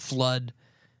there that just flood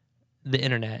the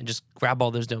internet and just grab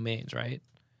all those domains, right?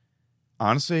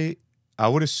 Honestly, I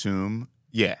would assume,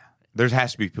 yeah, there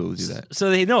has to be people who do that. So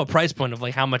they know a price point of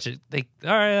like how much all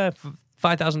right,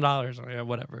 $5,000 or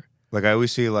whatever. Like I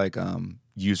always see like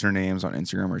usernames on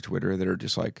Instagram or Twitter that are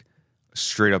just like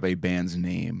straight up a band's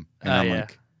name, and I'm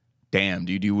like, damn,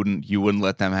 dude, you wouldn't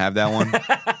let them have that one.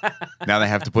 Now they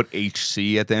have to put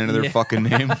HC at the end of their fucking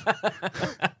name.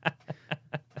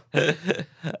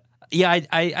 Yeah,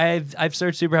 I've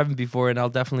searched Super Heaven before, and I'll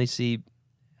definitely see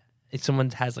if someone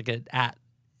has like an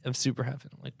 @ of Super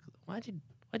Heaven. I'm like, why'd you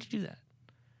do that?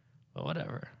 Well,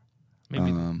 whatever.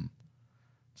 Maybe.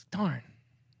 Darn.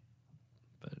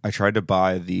 But I tried to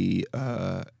buy the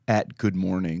at Good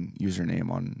Morning username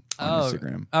on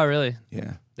Instagram. Oh, really?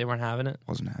 Yeah, They weren't having it.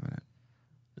 wasn't having it.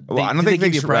 Well, I don't think they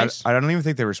give you a price. I don't even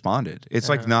think they responded. It's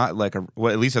like not like a,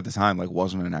 well, at least at the time, like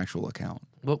wasn't an actual account.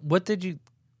 What did you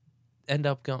end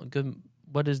up going? Good.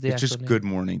 What is the It's actual just name?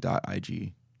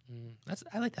 goodmorning.ig.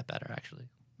 I like that better actually.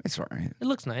 It's all right. It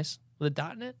looks nice with a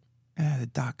dot in it. Yeah, the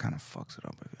dot kind of fucks it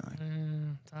up, I feel like.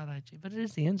 .ig, but it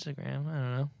is the Instagram. I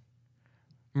don't know.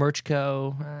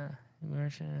 Merchco.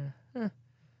 Merch. That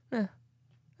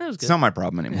was good. It's not my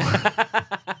problem anymore.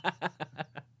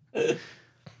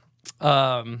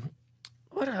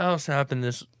 What else happened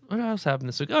this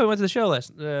week? Oh, we went to the show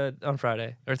on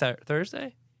Friday or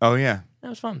Thursday. Oh yeah, That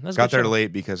was fun. That was a got good there show.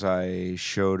 late because I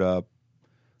showed up,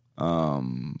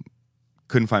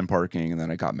 couldn't find parking, and then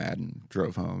I got mad and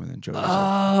drove home. And then Joey was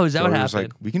Oh, is that what Joey happened? was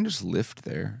like, we can just lift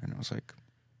there, and I was like,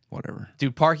 whatever.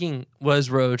 Dude, parking was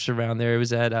roached around there. It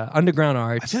was at Underground I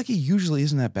Arts. feel like it usually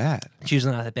isn't that bad. It's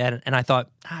usually not that bad. And I thought,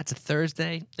 it's a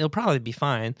Thursday. It'll probably be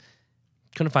fine.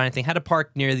 Couldn't find anything. Had to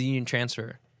park near the Union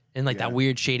Transfer in like that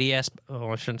weird shady ass. Oh,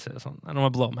 I shouldn't say something. I don't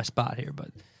want to blow up my spot here, but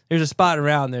there's a spot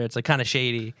around there. It's like kind of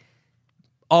shady.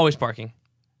 Always parking.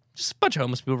 Just a bunch of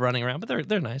homeless people running around, but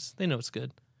they're nice. They know it's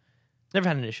good. Never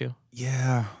had an issue.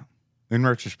 Yeah. In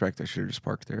retrospect, I should have just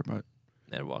parked there, but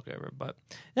They had to walk over, but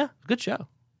yeah, good show.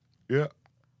 yeah.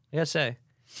 I gotta say,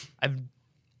 I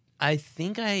don't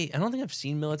think I've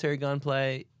seen Military Gun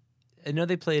play. I know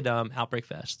they played Outbreak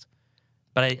Fest,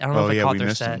 but I don't know if I caught we their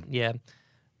missed set. them. Yeah,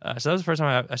 so that was the first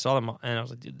time I saw them, and I was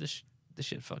like, dude, this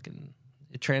shit fucking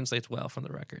it translates well from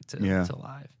the record to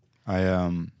live. I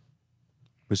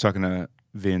was talking to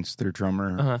Vince, their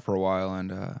drummer, for a while,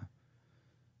 and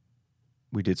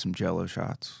we did some Jello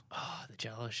shots. Oh, the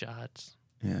Jello shots.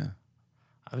 Yeah.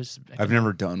 I've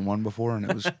never done one before, and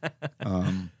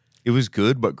it was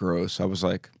good but gross. I was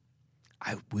like,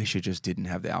 I wish it just didn't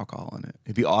have the alcohol in it.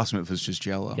 It'd be awesome if it was just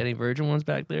Jello. Getting virgin ones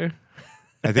back there.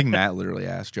 I think Matt literally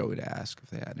asked Joey to ask if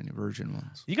they had any virgin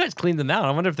ones. You guys cleaned them out.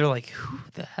 I wonder if they're like, who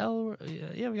the hell?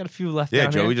 Yeah, we got a few left. Yeah,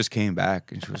 down Joey here. just came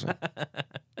back, and she was like,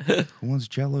 who wants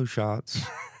Jello shots?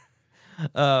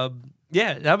 Yeah,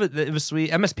 it was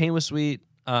sweet. MS Paint was sweet.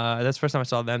 That's the first time I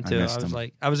saw them too.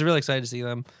 I was really excited to see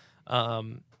them.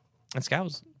 And Scout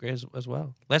was great as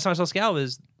well. Last time I saw Scout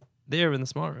was there in the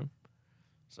small room.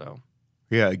 So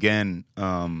Yeah, again,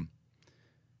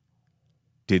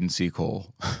 didn't see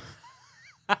Cole.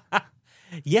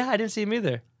 yeah, I didn't see him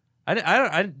either.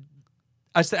 I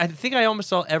think I almost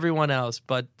saw everyone else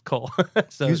but Cole.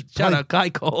 So shout out Guy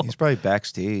Cole. He's probably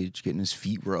backstage getting his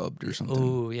feet rubbed or something.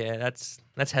 Oh yeah, that's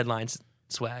headlines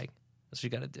swag. That's what you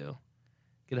got to do.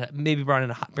 Maybe bring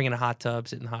in a hot tub,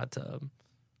 sit in the hot tub.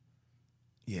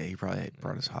 Yeah, he probably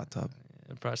brought his hot tub.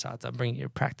 Brought his hot tub. Bring your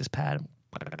practice pad.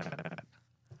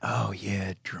 Oh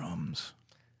yeah, drums.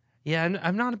 Yeah,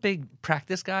 I'm not a big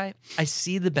practice guy. I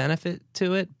see the benefit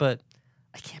to it, but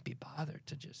I can't be bothered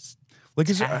to just.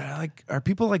 Like, are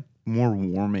people like more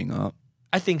warming up?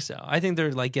 I think so. I think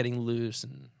they're like getting loose,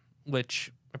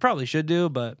 which I probably should do,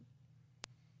 but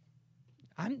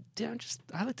I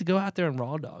like to go out there and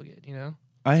raw dog it, you know.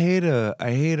 I hate a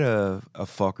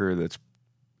fucker that's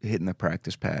hitting the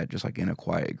practice pad just like in a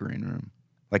quiet green room,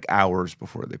 like hours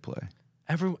before they play.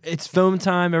 It's foam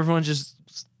time. Everyone's just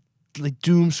like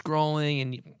doom scrolling,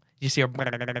 and you see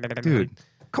Dude,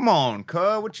 come on,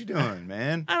 cuz, what you doing,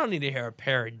 man? I don't need to hear a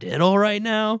paradiddle right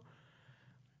now.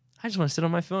 I just want to sit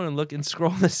on my phone and look and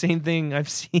scroll the same thing I've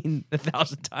seen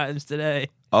 1,000 times today.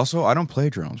 Also, I don't play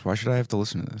drums. Why should I have to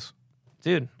listen to this?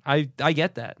 Dude, I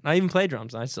get that. I even play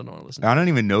drums, and I still don't want to listen. I don't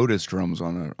even notice drums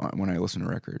when I listen to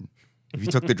a record. If you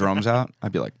took the drums out,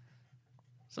 I'd be like,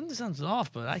 something sounds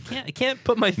off, but I can't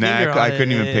put my finger on it. I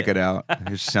couldn't even pick it out. It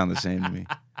just sound the same to me.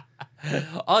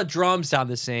 All drums sound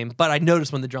the same, but I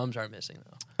notice when the drums are missing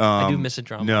though. I do miss a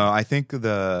drum. No, I think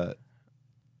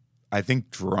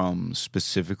drums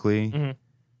specifically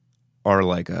are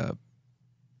like a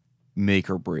make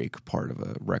or break part of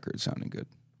a record sounding good.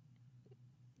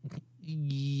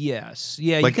 Yes.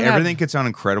 Yeah. Like everything could sound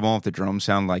incredible if the drums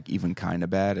sound like even kind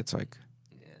of bad. It's like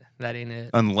that ain't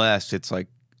it. Unless it's like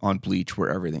on Bleach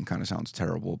where everything kind of sounds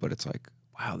terrible, but it's like,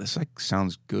 wow, this like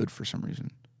sounds good for some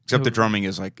reason. Except the drumming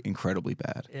is like incredibly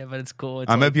bad. Yeah, but it's cool. It's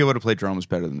I like, might be able to play drums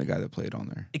better than the guy that played on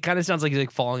there. It kind of sounds like he's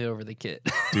like falling over the kit.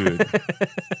 Dude.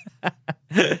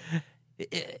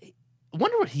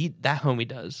 Wonder what that homie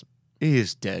does. He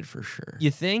is dead for sure.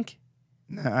 You think?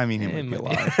 No, I mean, he Yeah, might be he might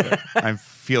alive. But I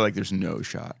feel like there's no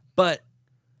shot. But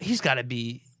he's got to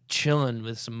be chilling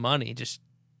with some money, just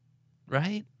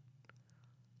right?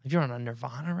 If you're on a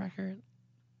Nirvana record,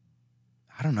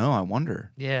 I don't know. I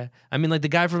wonder. yeah. I mean, like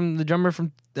the drummer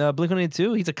from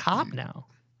Blink-182, he's a cop now.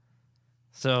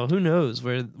 So who knows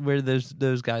where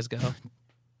those guys go?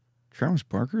 Travis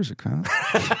Barker's a cop.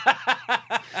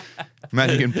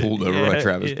 Imagine getting pulled over by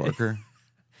Travis Barker.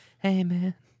 Hey,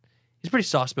 man. He's a pretty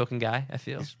soft-spoken guy, I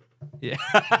feel. Yeah.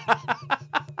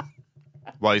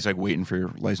 While he's like waiting for your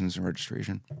license and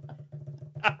registration.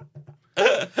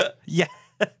 Yeah.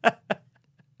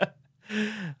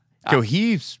 Yo,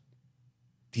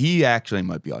 he actually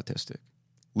might be autistic.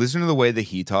 Listen to the way that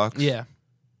he talks. Yeah.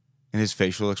 And his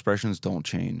facial expressions don't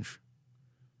change.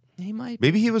 He might.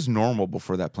 Maybe he was normal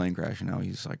before that plane crash, and now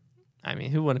he's like. I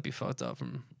mean, who wouldn't be fucked up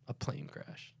from a plane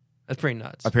crash? That's pretty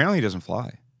nuts. Apparently, he doesn't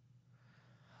fly.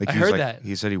 Like I he was heard like, that.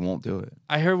 He said he won't do it.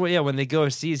 I heard, when they go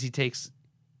overseas, he takes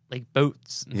like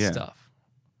boats and stuff.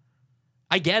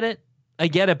 I get it,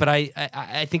 but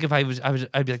I think if I'd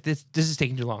be like, this is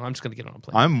taking too long. I'm just gonna get on a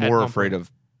plane. I'm more afraid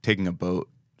of taking a boat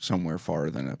somewhere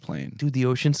farther than a plane. Dude, the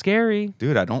ocean's scary.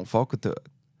 Dude, I don't fuck with the.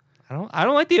 I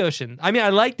don't like the ocean. I mean, I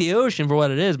like the ocean for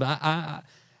what it is, but I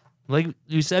like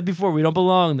you said before, we don't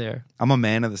belong there. I'm a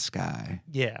man of the sky.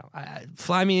 Yeah,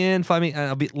 fly me in.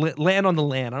 I'll be land on the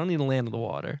land. I don't need to land on the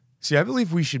water. See, I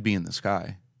believe we should be in the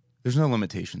sky. There's no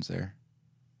limitations there.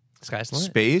 Sky's the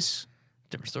limit. Space.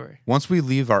 Different story. Once we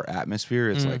leave our atmosphere,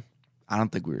 it's like I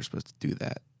don't think we were supposed to do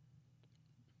that.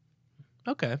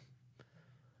 Okay.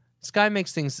 Sky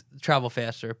makes things travel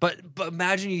faster, but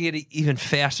imagine you get even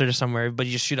faster to somewhere, but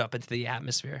you just shoot up into the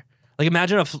atmosphere. Like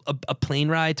imagine a plane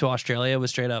ride to Australia was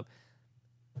straight up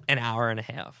an hour and a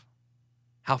half.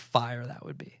 How fire that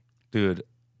would be. Dude,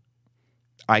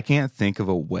 I can't think of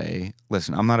a way.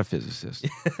 Listen, I'm not a physicist.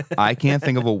 I can't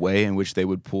think of a way in which they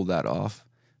would pull that off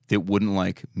that wouldn't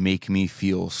like make me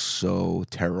feel so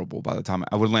terrible by the time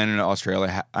I would land in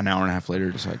Australia an hour and a half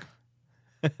later, just like.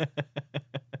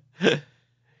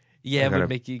 Yeah, it would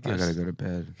make you. I gotta go to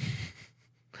bed.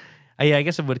 Yeah, I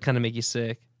guess it would kind of make you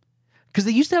sick. Because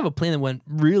they used to have a plane that went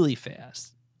really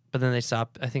fast, but then they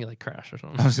stopped. I think it like crashed or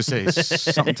something. I was just say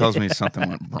something tells me something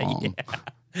went wrong. Yeah.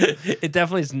 It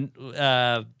definitely is.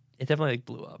 It definitely like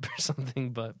blew up or something.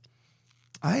 But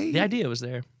the idea was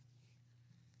there.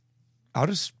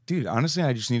 Dude, honestly,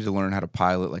 I just need to learn how to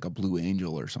pilot like a Blue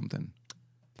Angel or something.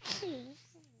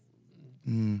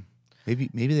 Maybe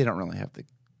they don't really have the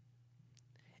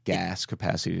gas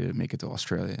capacity to make it to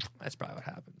Australia. That's probably what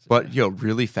happens. But yo,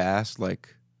 really fast,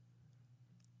 like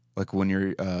when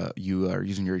you are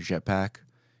using your jetpack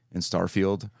in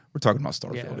Starfield. We're talking about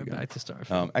Starfield again. Back to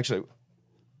Starfield. Actually,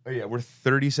 we're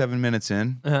 37 minutes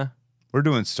in. Uh-huh. We're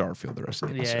doing Starfield the rest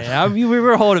of the episode. Yeah, we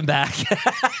were holding back.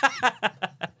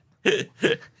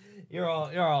 You're all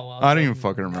welcome. I don't even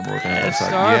fucking remember what the hell I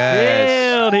said.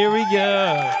 Starfield, here we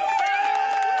go.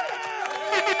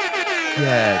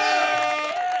 Yes.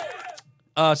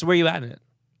 So where are you at in it?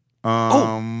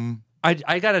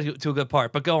 I got to a good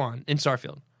part, but go on in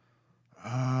Starfield.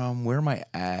 Where am I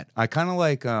at? I kind of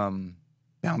like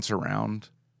bounce around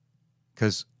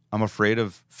because I'm afraid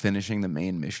of finishing the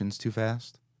main missions too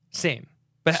fast. Same.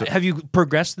 But have you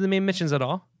progressed to the main missions at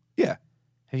all? Yeah.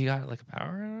 Have you got like a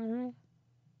power or anything?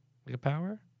 Like a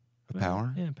power? A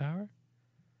power? Yeah, power.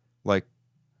 Like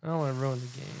I don't want to ruin the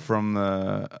game. from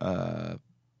the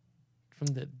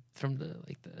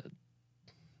like the.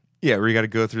 Yeah, where you got to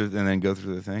go through and then go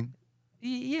through the thing.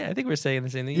 Yeah, I think we're saying the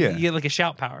same thing. Yeah. You get like a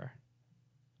shout power.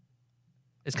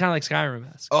 It's kind of like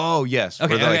Skyrim-esque. Oh yes,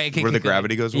 Okay, where the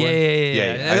gravity goes away.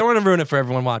 Yeah. I don't want to ruin it for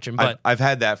everyone watching, but I've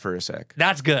had that for a sec.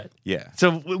 that's good. Yeah.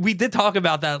 So we did talk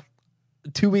about that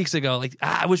 2 weeks ago. Like,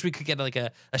 I wish we could get like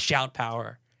a shout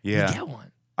power. Yeah. You get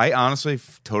one. I honestly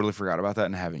totally forgot about that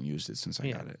and haven't used it since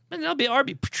I got it. And that'll be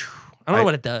RB. I don't know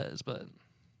what it does, but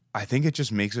I think it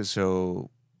just makes it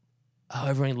so. oh,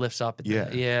 everyone lifts up.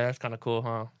 Yeah. Yeah, that's kind of cool,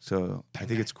 huh? So I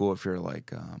think it's cool if you're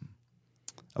like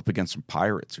up against some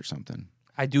pirates or something.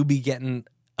 I do be getting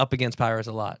up against pirates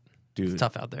a lot. Dude, It's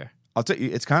tough out there. I'll tell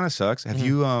you, it's kind of sucks. Have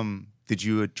you did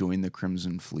you join the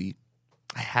Crimson Fleet,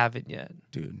 I haven't yet.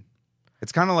 dude?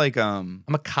 It's kind of like I'm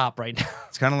a cop right now.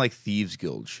 it's kind of like Thieves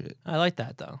Guild shit. I like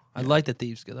that though. I like the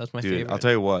Thieves Guild. That's my Dude, favorite. I'll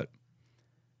tell you what.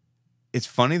 It's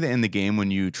funny that in the game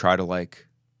when you try to like,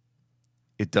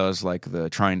 it does like the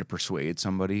trying to persuade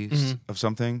somebody of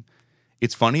something.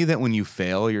 it's funny that when you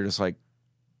fail, you're just like,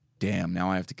 damn, now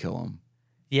I have to kill him.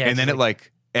 Yeah. And then it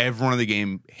like everyone in the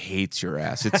game hates your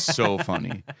ass. It's so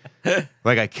funny.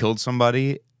 Like I killed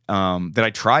somebody that I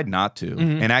tried not to.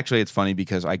 Mhm. And actually it's funny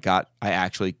because I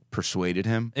actually persuaded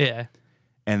him. Yeah.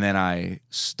 And then I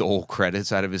stole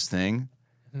credits out of his thing.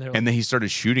 And And then he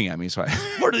started shooting at me. So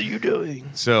what are you doing?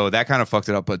 so that kind of fucked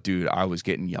it up. But dude, I was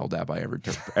getting yelled at by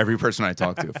every person I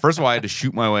talked to. First of all, I had to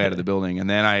shoot my way out of the building. And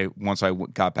then once I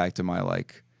got back to my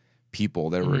like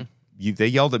people that were, they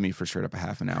yelled at me for straight up a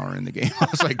half an hour in the game. I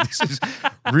was like, this is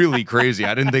really crazy.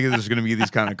 I didn't think there was going to be these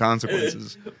kind of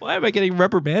consequences. Why am I getting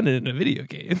reprimanded in a video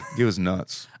game? It was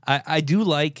nuts. I do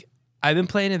like. I've been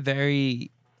playing it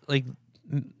very like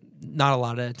not a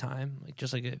lot at a time, like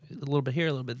just like a little bit here,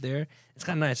 a little bit there. It's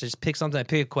kind of nice. I just pick something. I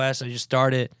pick a quest. I just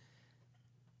start it,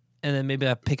 and then maybe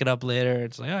I pick it up later.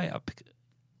 It's like, oh yeah, I'll pick it.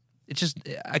 It's just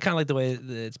I kind of like the way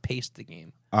that it's paced the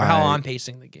game, or how I'm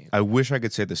pacing the game. I wish I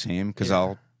could say the same because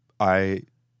Yeah. I'll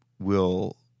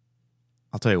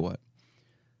tell you what.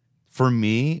 For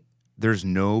me, there's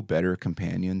no better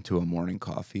companion to a morning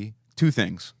coffee. Two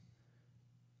things: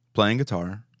 playing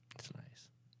guitar That's nice.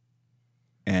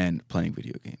 and playing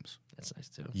video games. That's nice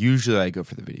too. Usually, I go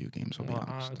for the video games. I'll be Well,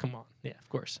 honest. come on, yeah, of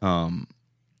course.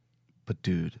 But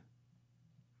dude,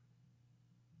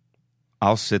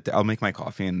 I'll sit there. I'll make my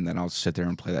coffee and then I'll sit there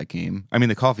and play that game. I mean,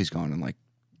 the coffee's gone in like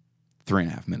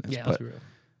 3.5 minutes. Yeah, but let's be real.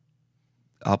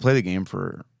 I'll play the game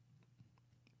for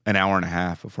an hour and a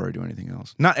half before I do anything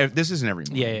else. This isn't every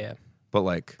morning. Yeah. But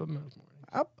like, But most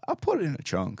mornings. I'll put it in a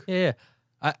chunk. Yeah.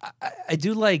 I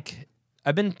do like.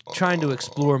 I've been trying to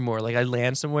explore more. Like I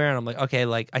land somewhere and I'm like, okay,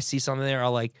 like I see something there.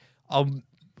 I'll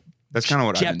That's kind of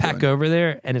what I've been jetpack doing. over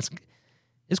there, and it's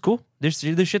cool. There's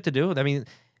shit to do. I mean,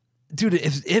 dude,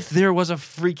 if there was a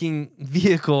freaking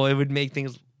vehicle, it would make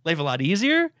things life a lot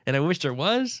easier. And I wish there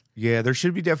was. Yeah, there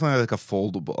should be definitely like a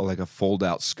fold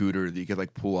out scooter that you could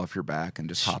like pull off your back and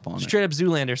just hop on it. Straight up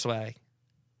Zoolander swag.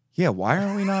 Yeah, why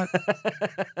are we not?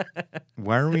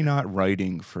 Why are we not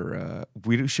writing for?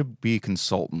 We should be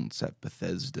consultants at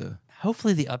Bethesda.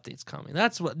 Hopefully the update's coming.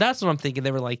 That's what I'm thinking.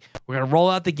 They were like, we're gonna roll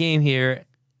out the game here,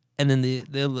 and then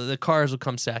the cars will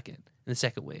come second in the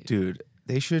second wave. Dude,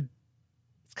 they should.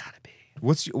 It's gotta be.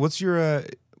 What's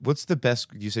the best?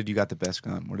 You said you got the best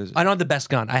gun. What is it? I don't have the best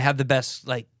gun. I have the best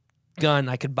like gun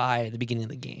I could buy at the beginning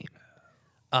of the game.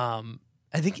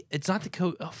 I think it's not the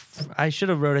code. Oh, I should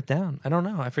have wrote it down. I don't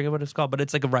know. I forget what it's called, but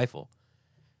it's like a rifle.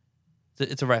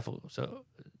 It's a rifle. So,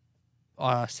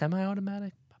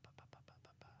 semi-automatic.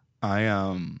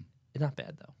 It's not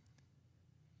bad though.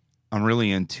 I'm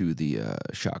really into the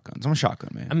shotguns. I'm a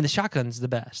shotgun man. I mean, the shotgun's the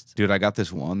best. Dude, I got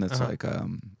this one that's like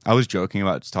I was joking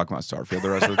about just talking about Starfield the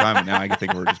rest of the time, but now I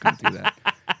think we're just gonna do that.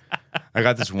 I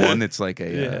got this one that's like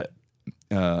an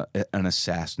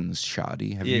assassin's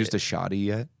shoddy. Have you used a shoddy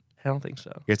yet? I don't think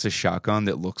so. It's a shotgun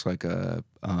that looks like a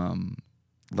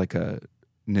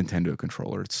Nintendo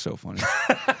controller. It's so funny.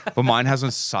 But mine has a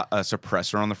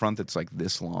suppressor on the front that's like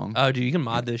this long. Oh, dude, you can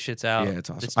mod those shits out. Yeah,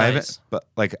 it's awesome. It's I nice.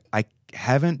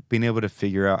 haven't been able to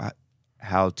figure out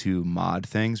how to mod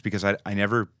things because I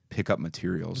never pick up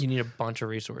materials. You need a bunch of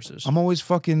resources. I'm always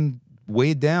fucking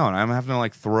weighed down. I'm having to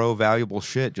like throw valuable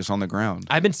shit just on the ground.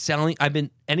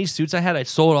 Any suits I had, I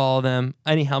sold all of them.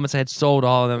 Any helmets I had, sold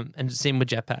all of them. And the same with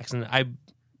jetpacks. And I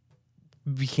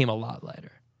became a lot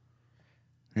lighter.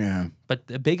 Yeah. But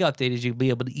the big update is you'll be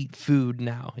able to eat food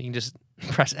now. You can just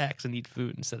press X and eat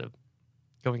food instead of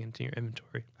going into your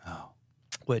inventory. Oh.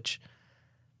 Which,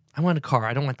 I want a car.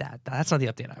 I don't want that. That's not the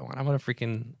update I want. I want a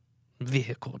freaking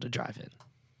vehicle to drive in.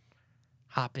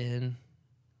 Hop in.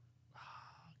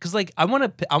 Because, like, I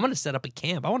want to set up a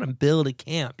camp. I want to build a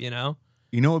camp, you know?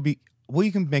 You know,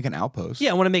 you can make an outpost.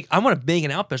 Yeah, I want to make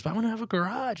an outpost, but I want to have a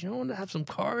garage. You know, I want to have some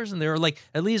cars in there, or like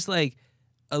at least like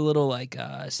a little like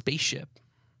spaceship.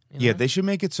 You know? Yeah, they should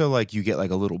make it so like you get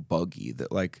like a little buggy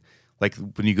that like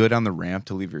when you go down the ramp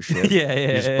to leave your ship.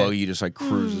 This buggy just like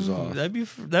cruises off.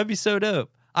 That'd be so dope.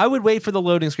 I would wait for the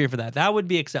loading screen for that. That would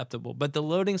be acceptable. But the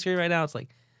loading screen right now, it's like,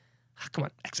 come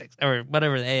on, XX or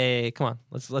whatever. Hey, come on,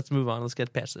 let's move on. Let's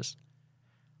get past this.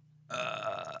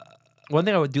 One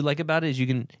thing I would do like about it is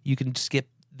you can skip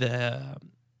the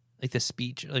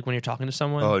speech, like when you're talking to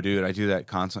someone. Oh, dude, I do that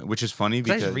constantly, which is funny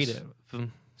because I just read it.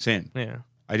 Same. Yeah.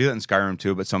 I do that in Skyrim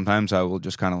too, but sometimes I will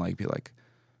just kind of like be like,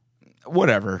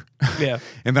 whatever. Yeah.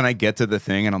 And then I get to the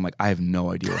thing and I'm like, I have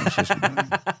no idea what I'm supposed to be doing.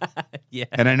 Yeah.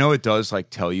 And I know it does like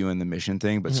tell you in the mission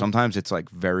thing, but sometimes it's like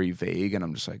very vague and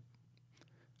I'm just like,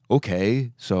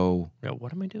 okay, so. No,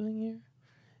 what am I doing here?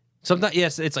 Sometimes,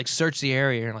 yes, it's like search the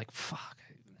area and you're like, fuck,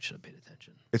 I should have paid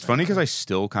attention. It's funny because I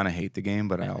still kind of hate the game,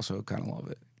 but I also kind of love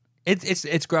it.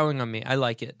 It's growing on me. I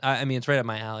like it. I mean, it's right up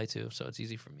my alley too, so it's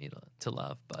easy for me to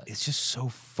love. But It's just so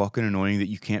fucking annoying that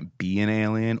you can't be an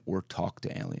alien or talk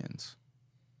to aliens.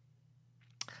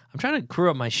 I'm trying to crew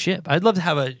up my ship. I'd love to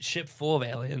have a ship full of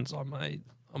aliens on my.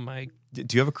 Do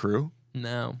you have a crew?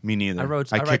 No, Me neither. I wrote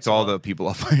kicked all the people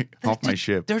off my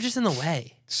ship. they're just in the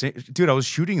way. Dude, I was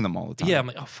shooting them all the time. Yeah, I'm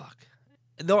like, oh fuck.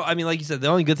 Though, I mean, like you said, the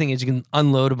only good thing is you can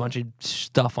unload a bunch of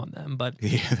stuff on them, but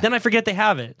then I forget they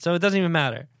have it, so it doesn't even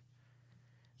matter.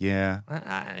 Yeah.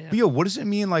 But yo, what does it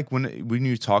mean like when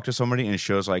you talk to somebody and it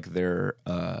shows like their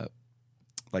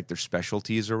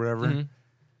specialties or whatever? Mm-hmm.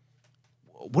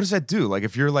 What does that do? Like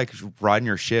if you're like riding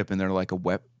your ship and they're like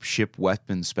a ship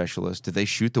weapons specialist, do they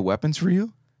shoot the weapons for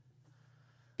you?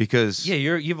 Because yeah,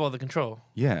 you have all the control.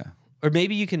 Yeah. Or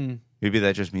maybe you can Maybe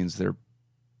that just means they're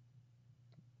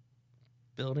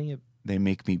building it. They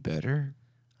make me better.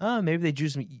 Oh, maybe they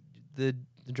juice the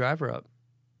driver up.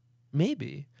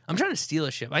 Maybe. I'm trying to steal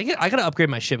a ship. I gotta upgrade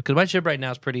my ship because my ship right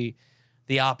now is pretty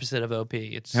the opposite of OP.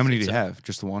 How many do you have?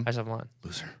 Just the one? I just have one.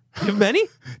 Loser. You have many?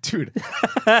 Dude.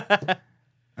 I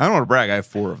don't want to brag. I have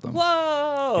 4 of them.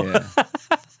 Whoa. Yeah.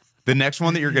 The next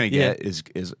one that you're gonna get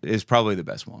is probably the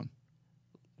best one.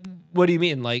 What do you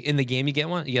mean? Like in the game, you get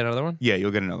one? You get another one? Yeah,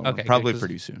 you'll get another one. Okay, Probably good,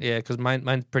 pretty soon. Yeah, because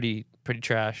mine's pretty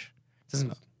trash.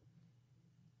 Doesn't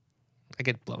I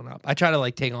get blown up? I try to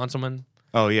like take on someone.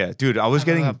 Oh yeah, dude. I was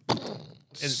getting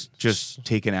It's just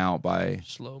taken out by.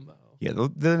 slow mo. Yeah,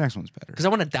 the next one's better. Because I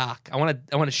want to dock. I want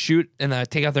to shoot and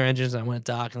take out their engines. And I want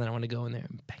to dock and then I want to go in there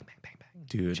and bang, bang, bang, bang.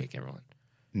 Dude. Shake everyone.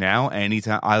 Now,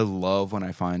 anytime I love when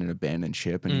I find an abandoned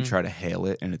ship and you try to hail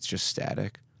it and it's just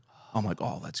static. I'm like,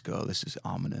 oh, let's go. This is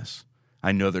ominous.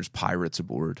 I know there's pirates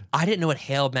aboard. I didn't know what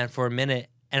hail meant for a minute,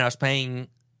 and I was playing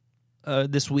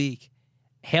this week.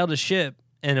 Hailed a ship,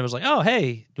 and it was like, oh,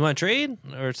 hey, you want to trade?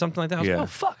 Or something like that. I was like, oh,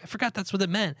 fuck, I forgot that's what it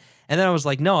meant. And then I was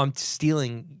like, no, I'm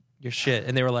stealing your shit.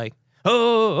 And they were like,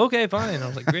 oh, okay, fine. And I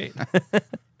was like, great.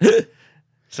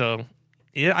 So,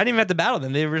 yeah, I didn't even have to battle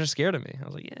them. They were just scared of me. I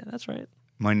was like, yeah, that's right.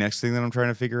 My next thing that I'm trying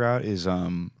to figure out is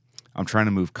I'm trying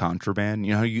to move contraband.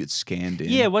 You know how you get scanned in?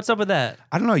 Yeah, what's up with that?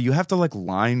 I don't know. You have to like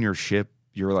line your ship,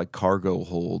 your like cargo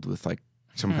hold with like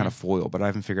some kind of foil, but I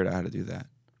haven't figured out how to do that.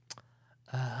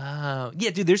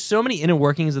 Yeah, dude, there's so many inner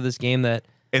workings of this game that...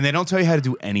 And they don't tell you how to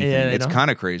do anything. Yeah, it's kind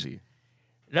of crazy.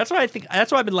 That's why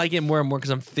I've been liking it more and more because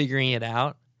I'm figuring it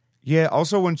out. Yeah,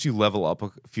 also once you level up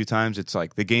a few times, it's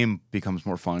like the game becomes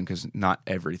more fun because not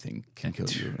everything can kill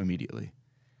you immediately.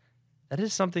 That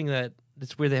is something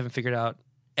that's weird they haven't figured out.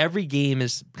 Every game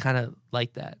is kind of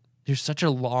like that. There's such a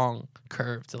long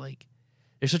curve to like...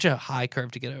 There's such a high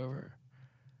curve to get over.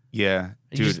 Yeah,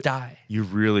 You dude, just die. you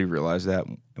really realize that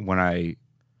when I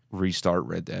restart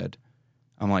Red Dead.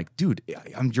 I'm like, dude,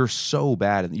 you're so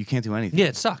bad and you can't do anything. Yeah,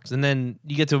 it sucks. And then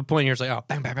you get to a point where it's like, oh,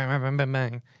 bang, bang, bang, bang, bang, bang,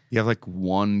 bang. You have like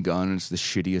one gun, and it's the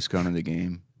shittiest gun in the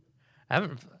game.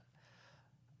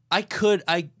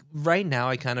 Right now,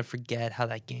 I kind of forget how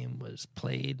that game was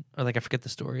played. Or like I forget the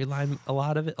storyline, a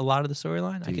lot of the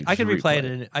storyline. Dude, I could you replay it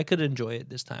replay and I could enjoy it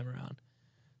this time around.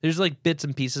 There's like bits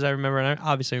and pieces I remember, and I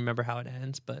obviously remember how it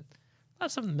ends, but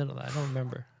that's something in the middle that I don't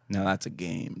remember. No, that's a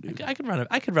game, dude. I could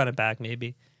run it back,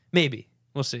 maybe.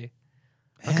 We'll see.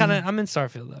 I'm in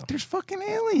Starfield though. There's fucking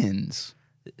aliens.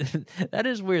 That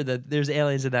is weird that there's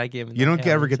aliens in that game. And You not don't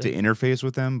ever get aliens to interface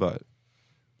with them, but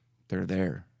they're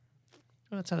there.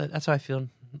 in- That's how I feel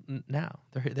now.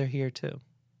 They're here too.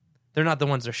 They're not the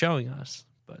ones they're showing us,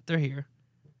 but they're here.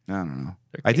 I don't know.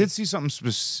 They're I king. did see something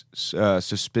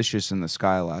suspicious in the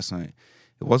sky last night.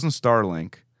 It wasn't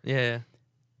Starlink, Yeah.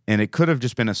 and it could have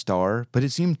just been a star, but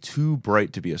it seemed too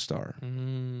bright to be a star.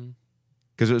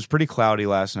 Because it was pretty cloudy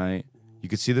last night. You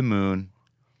could see the moon,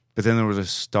 but then there was a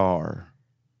star.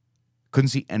 Couldn't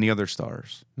see any other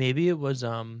stars. Maybe it was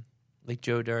like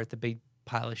Joe Dirt, the big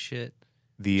pile of shit.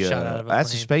 The Shot out of a that's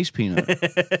a plane. space peanut.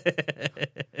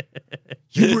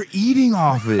 You were eating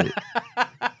off it.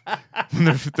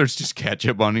 There's just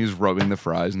ketchup on. He's rubbing the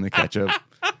fries in the ketchup.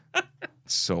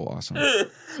 It's so awesome.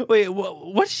 Wait,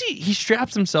 what's he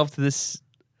straps himself to this?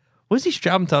 What does he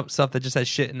strap himself that just has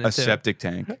shit in it? A too? septic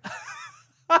tank.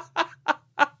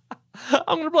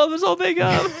 I'm gonna blow this whole thing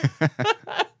up.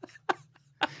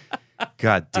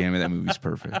 God damn it, that movie's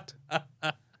perfect.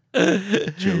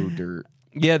 Joe Dirt.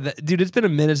 Yeah, dude, it's been a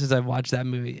minute since I've watched that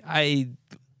movie. I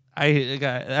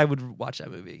would watch that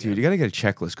movie again. Dude, you gotta get a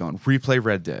checklist going. Replay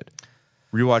Red Dead.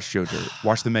 Rewatch Joe Dirt.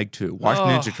 Watch The Meg 2. Watch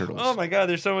Ninja Turtles. Oh my god,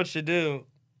 there's so much to do.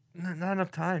 Not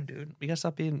enough time, dude. We gotta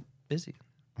stop being busy.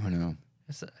 I know.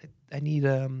 I need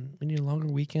we need a longer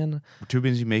weekend. We're too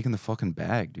busy making the fucking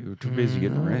bag, dude. We're too busy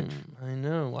getting rich. I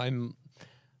know.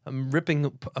 I'm ripping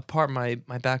apart my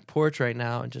back porch right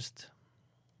now, and just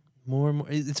more and more.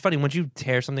 It's funny once you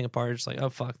tear something apart, it's like, oh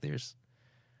fuck, there's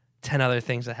 10 other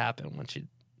things that happen once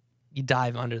you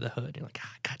dive under the hood. You're like,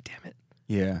 god damn it.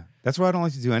 Yeah, that's why I don't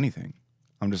like to do anything.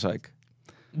 I'm just like,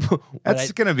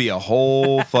 that's gonna be a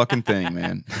whole fucking thing,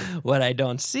 man. What I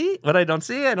don't see, I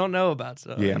don't know about.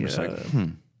 So yeah, I'm just like,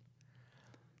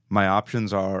 my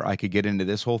options are I could get into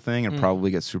this whole thing and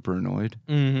probably get super annoyed,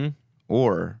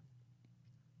 or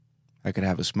I could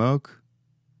have a smoke,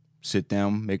 sit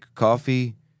down, make a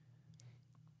coffee,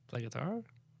 play guitar,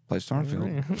 play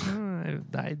Starfield.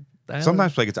 I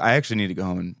Sometimes play guitar. I actually need to go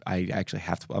home and I actually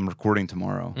have to. I'm recording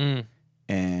tomorrow,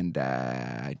 and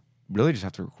I really just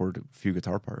have to record a few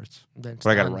guitar parts. But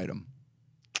I got to write them.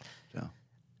 So.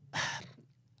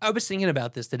 I was thinking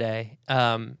about this today,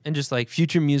 and just like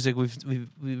future music we've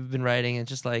been writing, and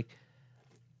just like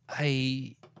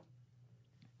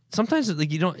sometimes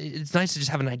like you don't. It's nice to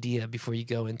just have an idea before you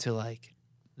go into like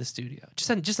the studio,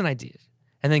 just an idea,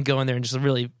 and then go in there and just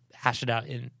really hash it out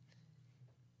in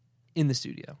the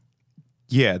studio.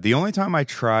 Yeah, the only time I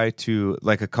try to,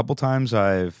 like a couple times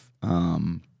I've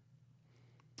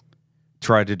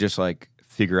tried to just like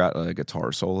figure out a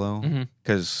guitar solo,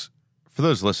 because for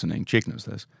those listening, Jake knows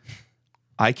this.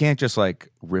 I can't just like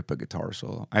rip a guitar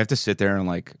solo. I have to sit there and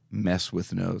like mess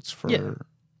with notes for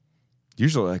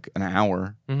usually like an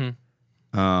hour.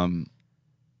 Because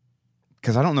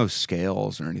I don't know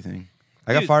scales or anything.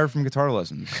 I got fired from guitar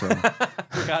lessons. So.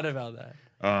 Forgot about that.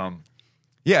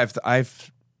 Yeah,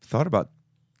 I've thought about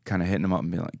kind of hitting them up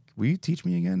and being like, will you teach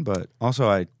me again? But also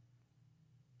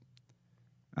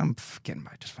I'm getting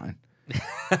by just fine.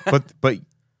 but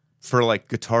for like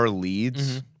guitar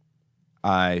leads,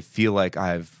 I feel like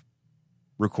I've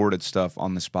recorded stuff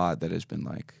on the spot that has been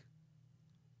like,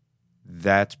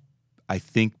 that's, I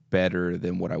think, better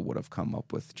than what I would have come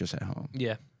up with just at home.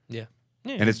 Yeah.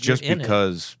 And it's just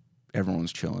because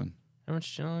everyone's chilling. Everyone's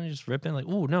chilling, just ripping. Like,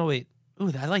 ooh, no, wait.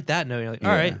 Ooh, I like that note. You're like,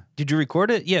 all right, did you record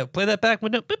it? Yeah, play that back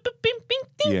window. Bing, bing, bing,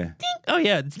 ding, ding. Oh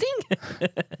yeah,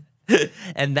 ding.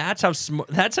 And that's how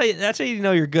that's how you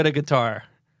know you're good at guitar.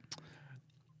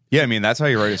 Yeah, I mean that's how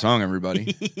you write a song,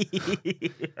 everybody.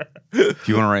 If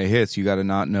you want to write hits, you got to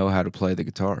not know how to play the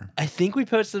guitar. I think we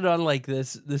posted on like the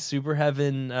Super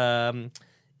Heaven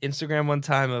Instagram one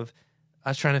time of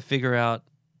I was trying to figure out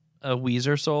a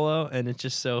Weezer solo, and it's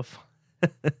just so fun.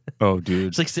 Oh, dude,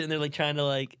 it's like sitting there like trying to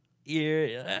like.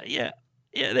 Yeah,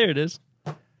 there it is.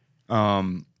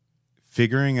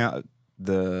 Figuring out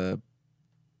the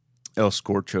El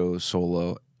Scorcho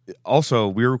solo. Also,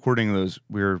 we were recording those.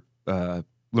 We were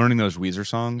learning those Weezer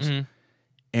songs,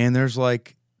 and there's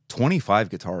like 25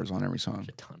 guitars on every song.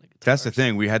 A ton of guitars. That's the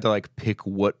thing. We had to like pick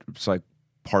what like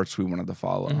parts we wanted to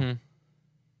follow.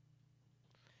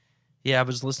 Yeah, I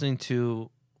was listening to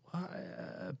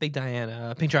Big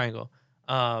Diana, Pink Triangle.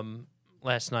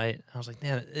 Last night, I was like,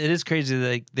 man, it is crazy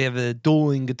that they have a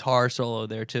dueling guitar solo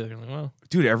there too. You're like, well,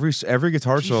 dude, every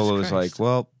guitar Jesus solo Christ. is like,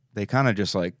 well, they kind of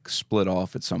just like split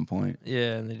off at some point.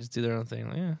 Yeah, and they just do their own thing.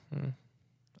 Like,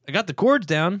 I got the chords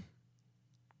down,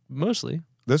 mostly.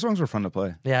 Those songs were fun to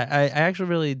play. Yeah, I actually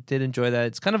really did enjoy that.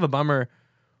 It's kind of a bummer.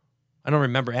 I don't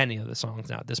remember any of the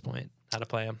songs now at this point, how to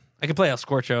play them. I could play El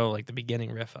Scorcho, like the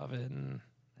beginning riff of it, and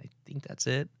I think that's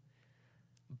it.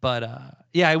 But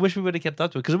yeah, I wish we would have kept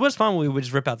up to it because it was fun when we would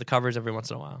just rip out the covers every once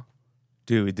in a while.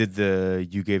 Dude, we did the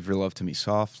 "You Gave Your Love to Me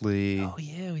Softly." Oh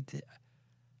yeah, we did.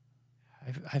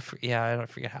 I don't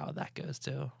forget how that goes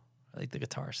too. I like the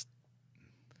guitars.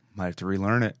 Might have to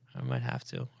relearn it. I might have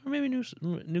to, or maybe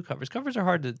new covers. Covers are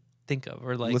hard to think of,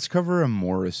 or like let's cover a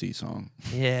Morrissey song.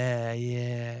 Yeah.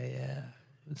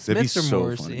 That'd be Smiths or so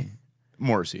Morrissey? funny.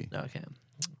 Morrissey.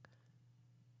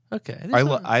 Okay.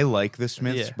 I like the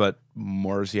Smiths, but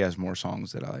Morrissey has more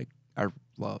songs that I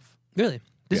love. Really?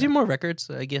 Does he have more records?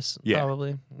 I guess. Yeah.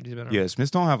 Probably. Yeah,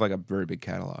 Smiths don't have like a very big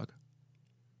catalog.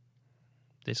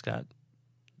 They got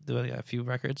a few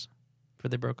records,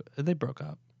 but they broke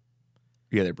up.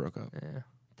 Yeah, they broke up. Yeah.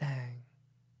 Dang.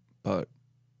 But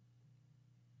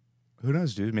who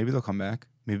knows, dude? Maybe they'll come back.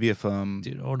 Maybe if dude,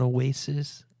 an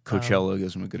Oasis, Coachella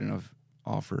gives them a good enough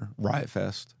offer. Riot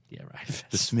Fest. Yeah, Riot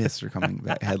Fest. The Smiths are coming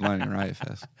back headlining Riot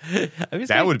Fest. I mean,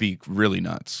 that would be really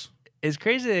nuts. It's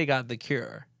crazy they got The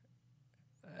Cure.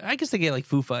 I guess they get like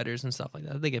Foo Fighters and stuff like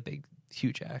that. They get big,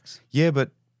 huge acts. Yeah,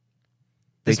 but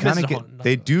they kind of get.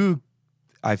 They do.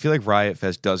 I feel like Riot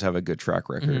Fest does have a good track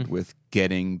record with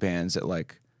getting bands that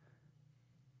like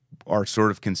are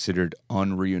sort of considered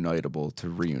unreunitable to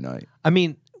reunite. I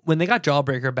mean, when they got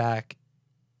Jawbreaker back,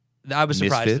 I was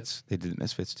surprised. Misfits. They did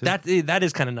Misfits too. That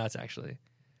is kind of nuts, actually.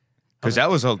 Because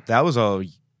that was a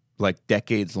like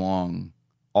decades long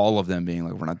all of them being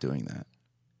like, we're not doing that.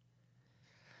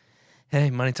 Hey,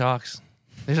 money talks.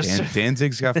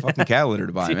 Danzig's got fucking cat litter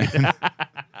to buy, man.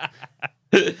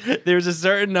 There's a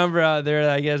certain number out there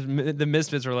that I guess the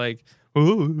Misfits were like,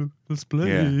 oh, let's play.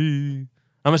 Yeah.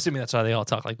 I'm assuming that's why they all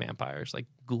talk like vampires, like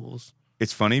ghouls.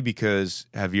 It's funny because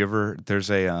have you ever? There's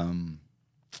a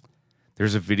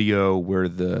video where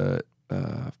the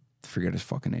forget his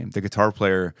fucking name. The guitar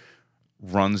player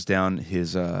runs down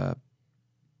his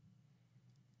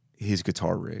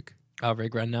guitar rig. Oh,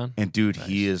 Rig Rundown. And dude, Nice.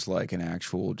 he is like an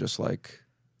actual just like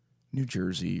New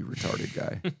Jersey retarded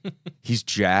guy. He's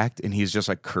jacked and he's just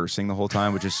like cursing the whole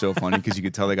time, which is so funny because you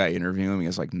could tell the guy interviewing him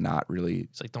is like not really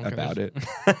It's like, don't about curse.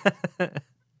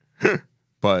 it.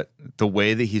 But the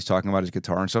way that he's talking about his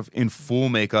guitar and stuff in full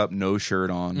makeup, no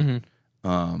shirt on,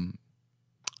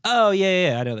 Oh,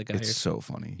 yeah. I know the guy. it's so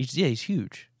funny. He's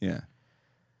huge. Yeah.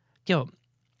 Yo,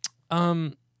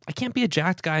 I can't be a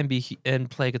jacked guy and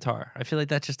play guitar. I feel like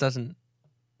that just doesn't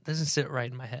sit right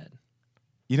in my head.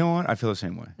 You know what? I feel the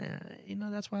same way.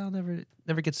 That's why I'll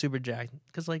never get super jacked.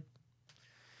 Because like,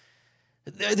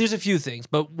 there's a few things,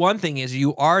 but one thing is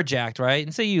you are jacked, right?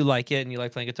 And say you like it and you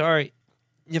like playing guitar, you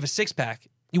have a 6-pack.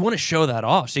 You want to show that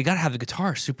off, so you got to have the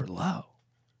guitar super low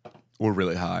Or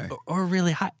really high. or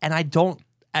really high. And I don't.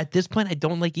 At this point, I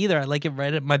don't like either. I like it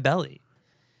right at my belly.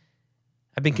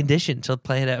 I've been conditioned to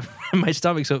play it at my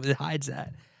stomach, so it hides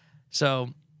that. So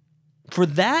for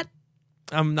that,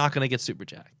 I'm not going to get super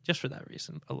jacked, just for that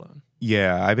reason alone.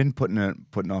 Yeah, I've been putting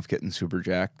off getting super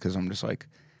jacked because I'm just like,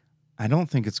 I don't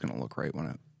think it's gonna look right when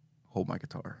I hold my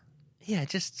guitar. Yeah,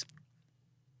 it's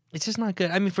just not good.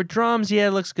 I mean, for drums, yeah,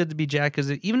 it looks good to be jacked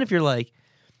because even if you're like,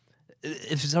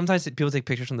 if sometimes people take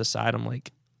pictures from the side, I'm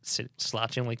like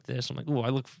slouching like this. I'm like, ooh, I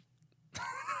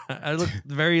look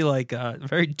very like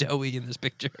very doughy in this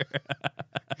picture.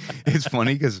 It's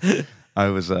funny because I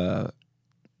was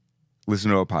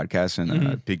listening to a podcast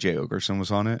and Big J Ogerson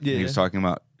was on it. Yeah. And he was talking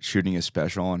about shooting a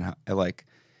special and how, like,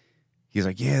 he's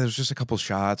like, yeah, there's just a couple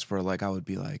shots where like I would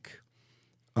be like,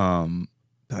 come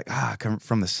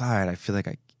from the side, I feel like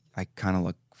I kind of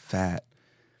look fat.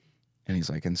 And he's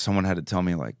like, and someone had to tell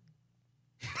me like,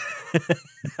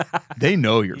 they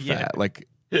know you're Yeah. fat. Like,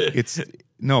 it's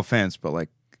no offense, but like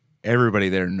everybody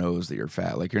there knows that you're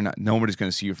fat. Like nobody's going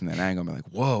to see you from that angle and be like,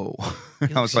 whoa.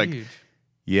 And I was like, Huge.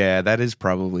 yeah, that is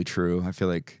probably true. I feel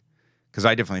like, because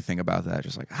I definitely think about that.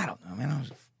 Just like, I don't know, man.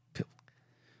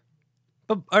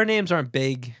 But our names aren't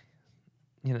big,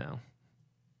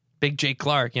 Big Jake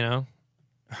Clark,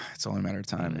 It's only a matter of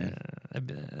time, man.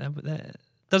 That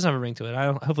doesn't have a ring to it.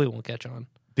 Hopefully it won't catch on.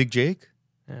 Big Jake?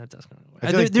 Yeah, it does kind of.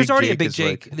 I feel like There's Big already a Jake Big is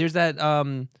Jake. like- There's that.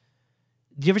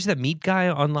 Do you ever see that meat guy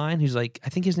online who's like, I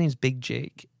think his name's Big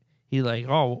Jake. He's like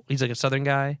a Southern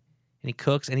guy, and he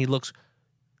cooks, and he looks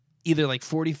either like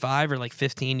 45 or like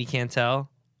 15. You can't tell.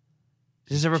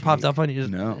 Has this ever popped up on you?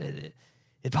 No.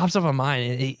 It pops up on mine.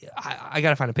 And I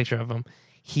gotta find a picture of him.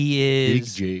 He Big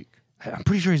is. Jake. I'm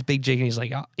pretty sure he's Big Jake, and he's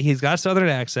like, he's got a Southern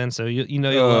accent, so you'll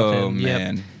love him. Yep.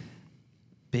 Man.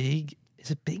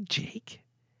 Is it Big Jake?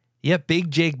 Yep,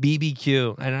 Big Jake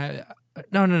BBQ. And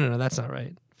no, that's not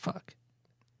right. Fuck.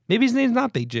 Maybe his name's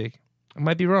not Big Jake. I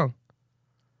might be wrong.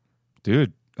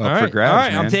 Dude, All up right, for grabs, all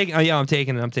right. man. I'm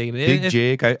taking it. Big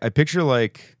Jake. I picture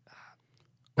like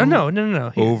Oh no.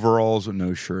 Here. overalls with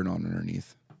no shirt on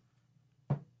underneath.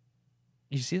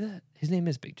 You see that? His name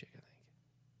is Big Jake, I think.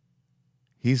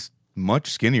 He's much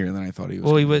skinnier than I thought he was.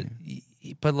 Well, he gonna would, be.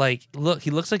 but like, look,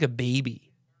 he looks like a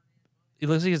baby. He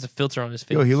looks like he has a filter on his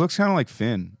face. Yo, he looks kind of like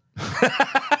Finn.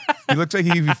 He looks like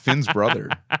he'd be Finn's brother.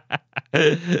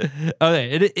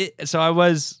 Okay, so I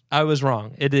was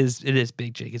wrong. It is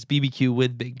Big Jake. It's BBQ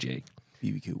with Big Jake.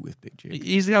 BBQ with Big Jake.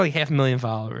 He's got like 500,000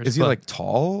 followers. Is he but like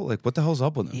tall? Like what the hell's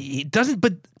up with him? he doesn't?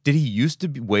 But Did he used to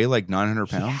weigh like 900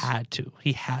 pounds?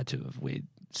 He had to have weighed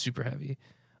super heavy.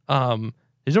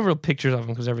 There's no real pictures of him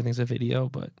because everything's a video,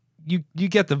 but you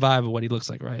get the vibe of what he looks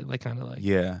like, right? Like kind of like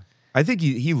Yeah. I think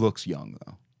he looks young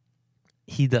though.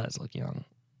 he does look young,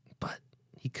 but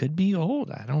he could be old.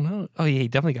 I don't know. Oh yeah, he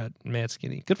definitely got mad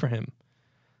skinny. Good for him.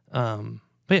 But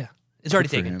yeah, it's already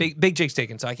Good for taken. him. Big Jake's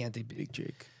taken, so I can't take Big. Big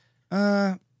Jake.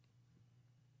 How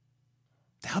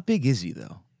big is he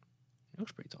though? He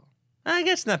looks pretty tall. I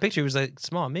guess in that picture he was like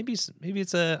small. Maybe it's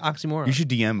a oxymoron. You should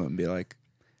DM him and be like,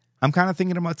 I'm kind of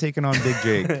thinking about taking on Big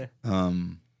Jake.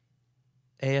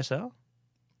 ASL.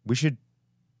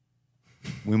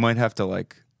 We might have to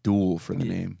like duel for the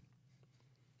name.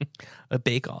 A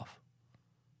bake off.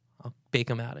 I'll bake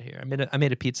him out of here. I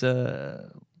made a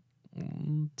pizza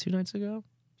 2 nights ago.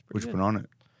 Which one on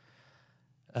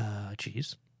it?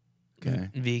 Cheese. Okay.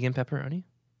 Vegan pepperoni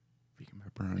Vegan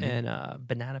pepperoni. and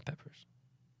banana peppers.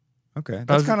 Okay, I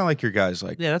that's was- kind of like your guys.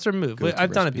 Like, Yeah, that's our move. Go-to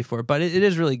I've done it recipe. before, but it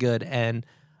is really good. And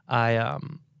I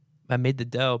made the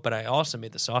dough, but I also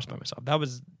made the sauce by myself. That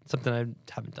was something I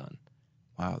haven't done.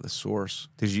 wow, the source.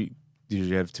 Did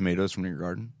you have tomatoes from your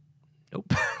garden?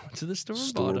 Nope. Went to the store and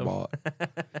Store bought 'em.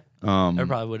 bought. That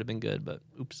probably would have been good, but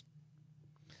oops.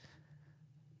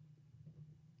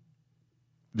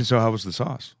 So how was the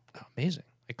sauce? Oh, amazing.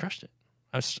 I crushed it.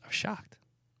 I was shocked.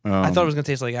 Um, I thought it was going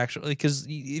to taste like actually, because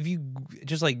if you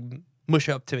just like mush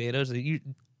up tomatoes, you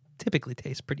typically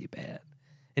taste pretty bad.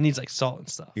 It needs like salt and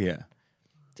stuff. Yeah,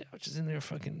 Yeah, which is in there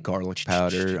fucking garlic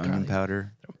powder, onion garlic,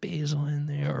 powder. throw basil in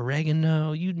there,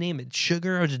 oregano, you name it.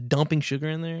 Sugar. I was just dumping sugar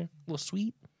in there. A little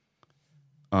sweet.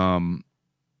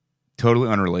 Totally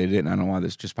unrelated, and I don't know why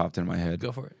this just popped into my head.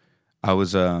 Go for it. I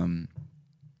was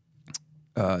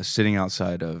sitting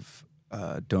outside of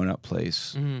a donut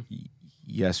place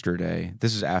yesterday.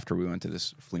 This is after we went to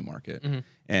this flea market.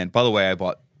 And by the way, I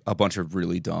bought a bunch of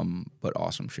really dumb but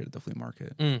awesome shit at the flea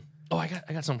market. Oh, I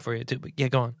got something for you too. But yeah,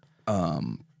 go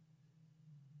on.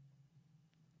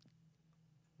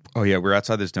 Oh yeah, we're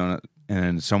outside this donut,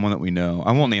 and someone that we know.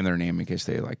 I won't name their name in case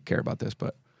they like care about this,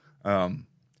 but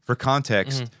for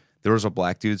context, there was a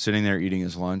black dude sitting there eating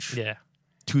his lunch, Yeah.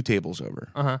 2 tables over,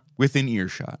 Uh-huh. within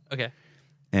earshot. Okay.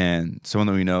 And someone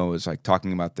that we know is like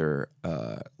talking about their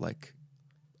like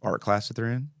art class that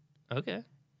they're in, Okay.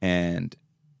 and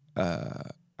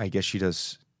I guess she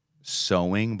does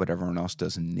sewing, but everyone else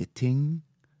does knitting.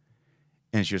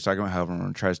 And she was talking about how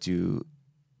everyone tries to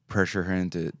pressure her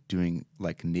into doing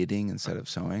like knitting instead of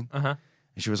sewing. Uh-huh.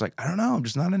 And she was like, I don't know, I'm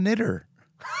just not a knitter.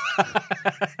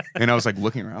 And I was like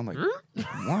looking around like,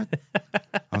 what?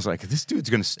 I was like, this dude's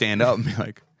gonna stand up and be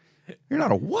like, you're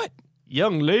not a what?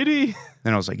 Young lady.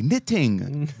 And I was like,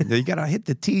 knitting. You gotta hit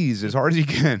the T's as hard as you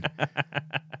can.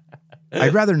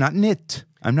 I'd rather not knit.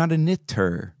 I'm not a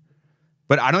knitter.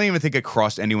 But I don't even think it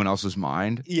crossed anyone else's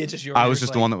mind. Yeah, just your. I was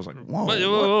just the one that was like, whoa.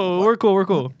 Whoa, we're cool. We're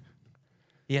cool.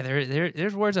 Yeah,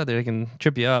 there's words out there that can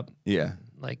trip you up. Yeah.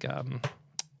 Like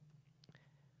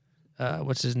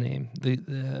what's his name?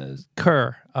 The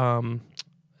Kerr. I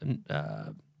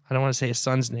don't want to say his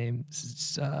son's name.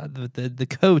 The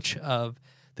coach of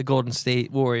the Golden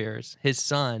State Warriors. His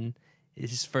son,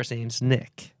 his first name's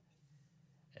Nick,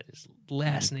 and his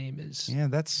last name is Yeah,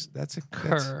 that's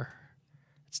Kerr.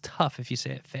 It's tough if you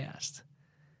say it fast.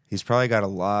 he's probably got a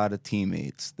lot of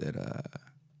teammates that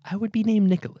I would be named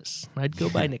Nicholas. I'd go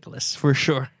by Nicholas for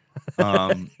sure.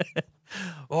 Oh,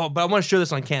 but I want to show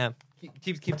this on cam.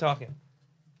 Keep talking.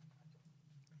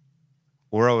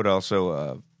 or I would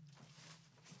also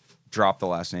drop the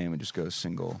last name and just go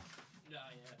single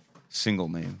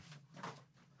name.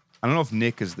 I don't know if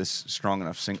Nick is this strong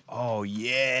enough. Oh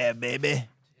yeah, baby.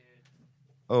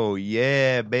 Oh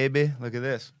yeah, baby. Look at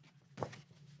this.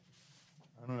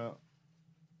 I don't know.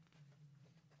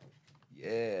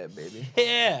 Yeah, baby.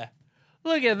 Yeah,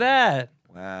 look at that.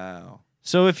 Wow.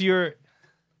 So if you're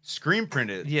Screen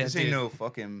printed. Yeah, This ain't dude. no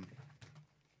fucking.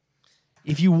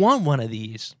 if you want one of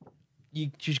these, you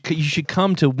should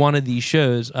come to one of these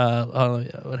shows.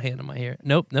 What hand am I here?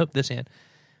 Nope, this hand.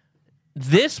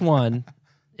 This one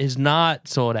is not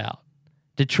sold out.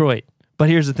 Detroit. But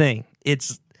here's the thing.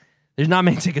 There's not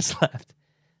many tickets left.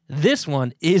 This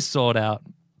one is sold out.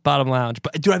 Bottom Lounge.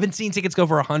 But dude, I've been seeing tickets go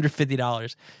for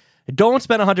 $150. Don't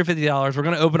spend $150. We're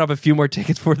gonna open up a few more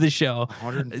tickets for the show.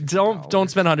 Don't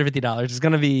spend $150. It's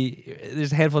gonna be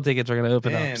there's a handful of tickets we're gonna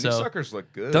open Man, up. these So suckers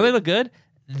look good. don't they look good?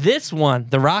 This one,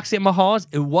 the Roxy at Mahal's,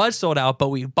 it was sold out, but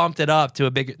we bumped it up to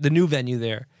the new venue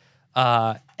there,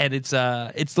 and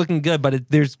it's looking good. But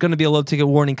there's going to be a low ticket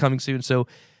warning coming soon, so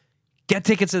get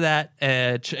tickets to that.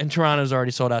 And Toronto's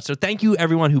already sold out. So thank you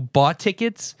everyone who bought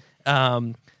tickets,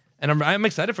 and I'm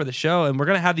excited for the show. And we're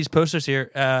going to have these posters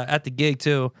here at the gig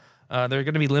too. They're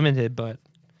going to be limited, but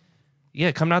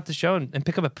yeah, come out to the show and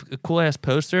pick up a cool ass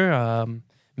poster.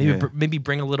 Maybe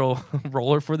bring a little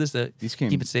roller for this to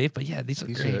keep it safe. But yeah, these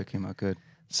look great. Came out good.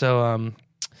 So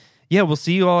yeah, we'll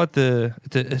see you all at the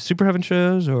Super Heaven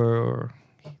shows, or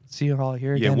see you all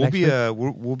here again. Yeah, next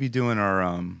week. we'll be doing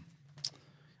our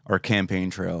campaign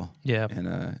trail. Yeah.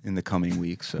 in the coming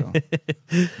weeks. So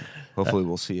hopefully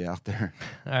we'll see you out there.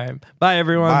 All right, bye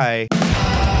everyone. Bye.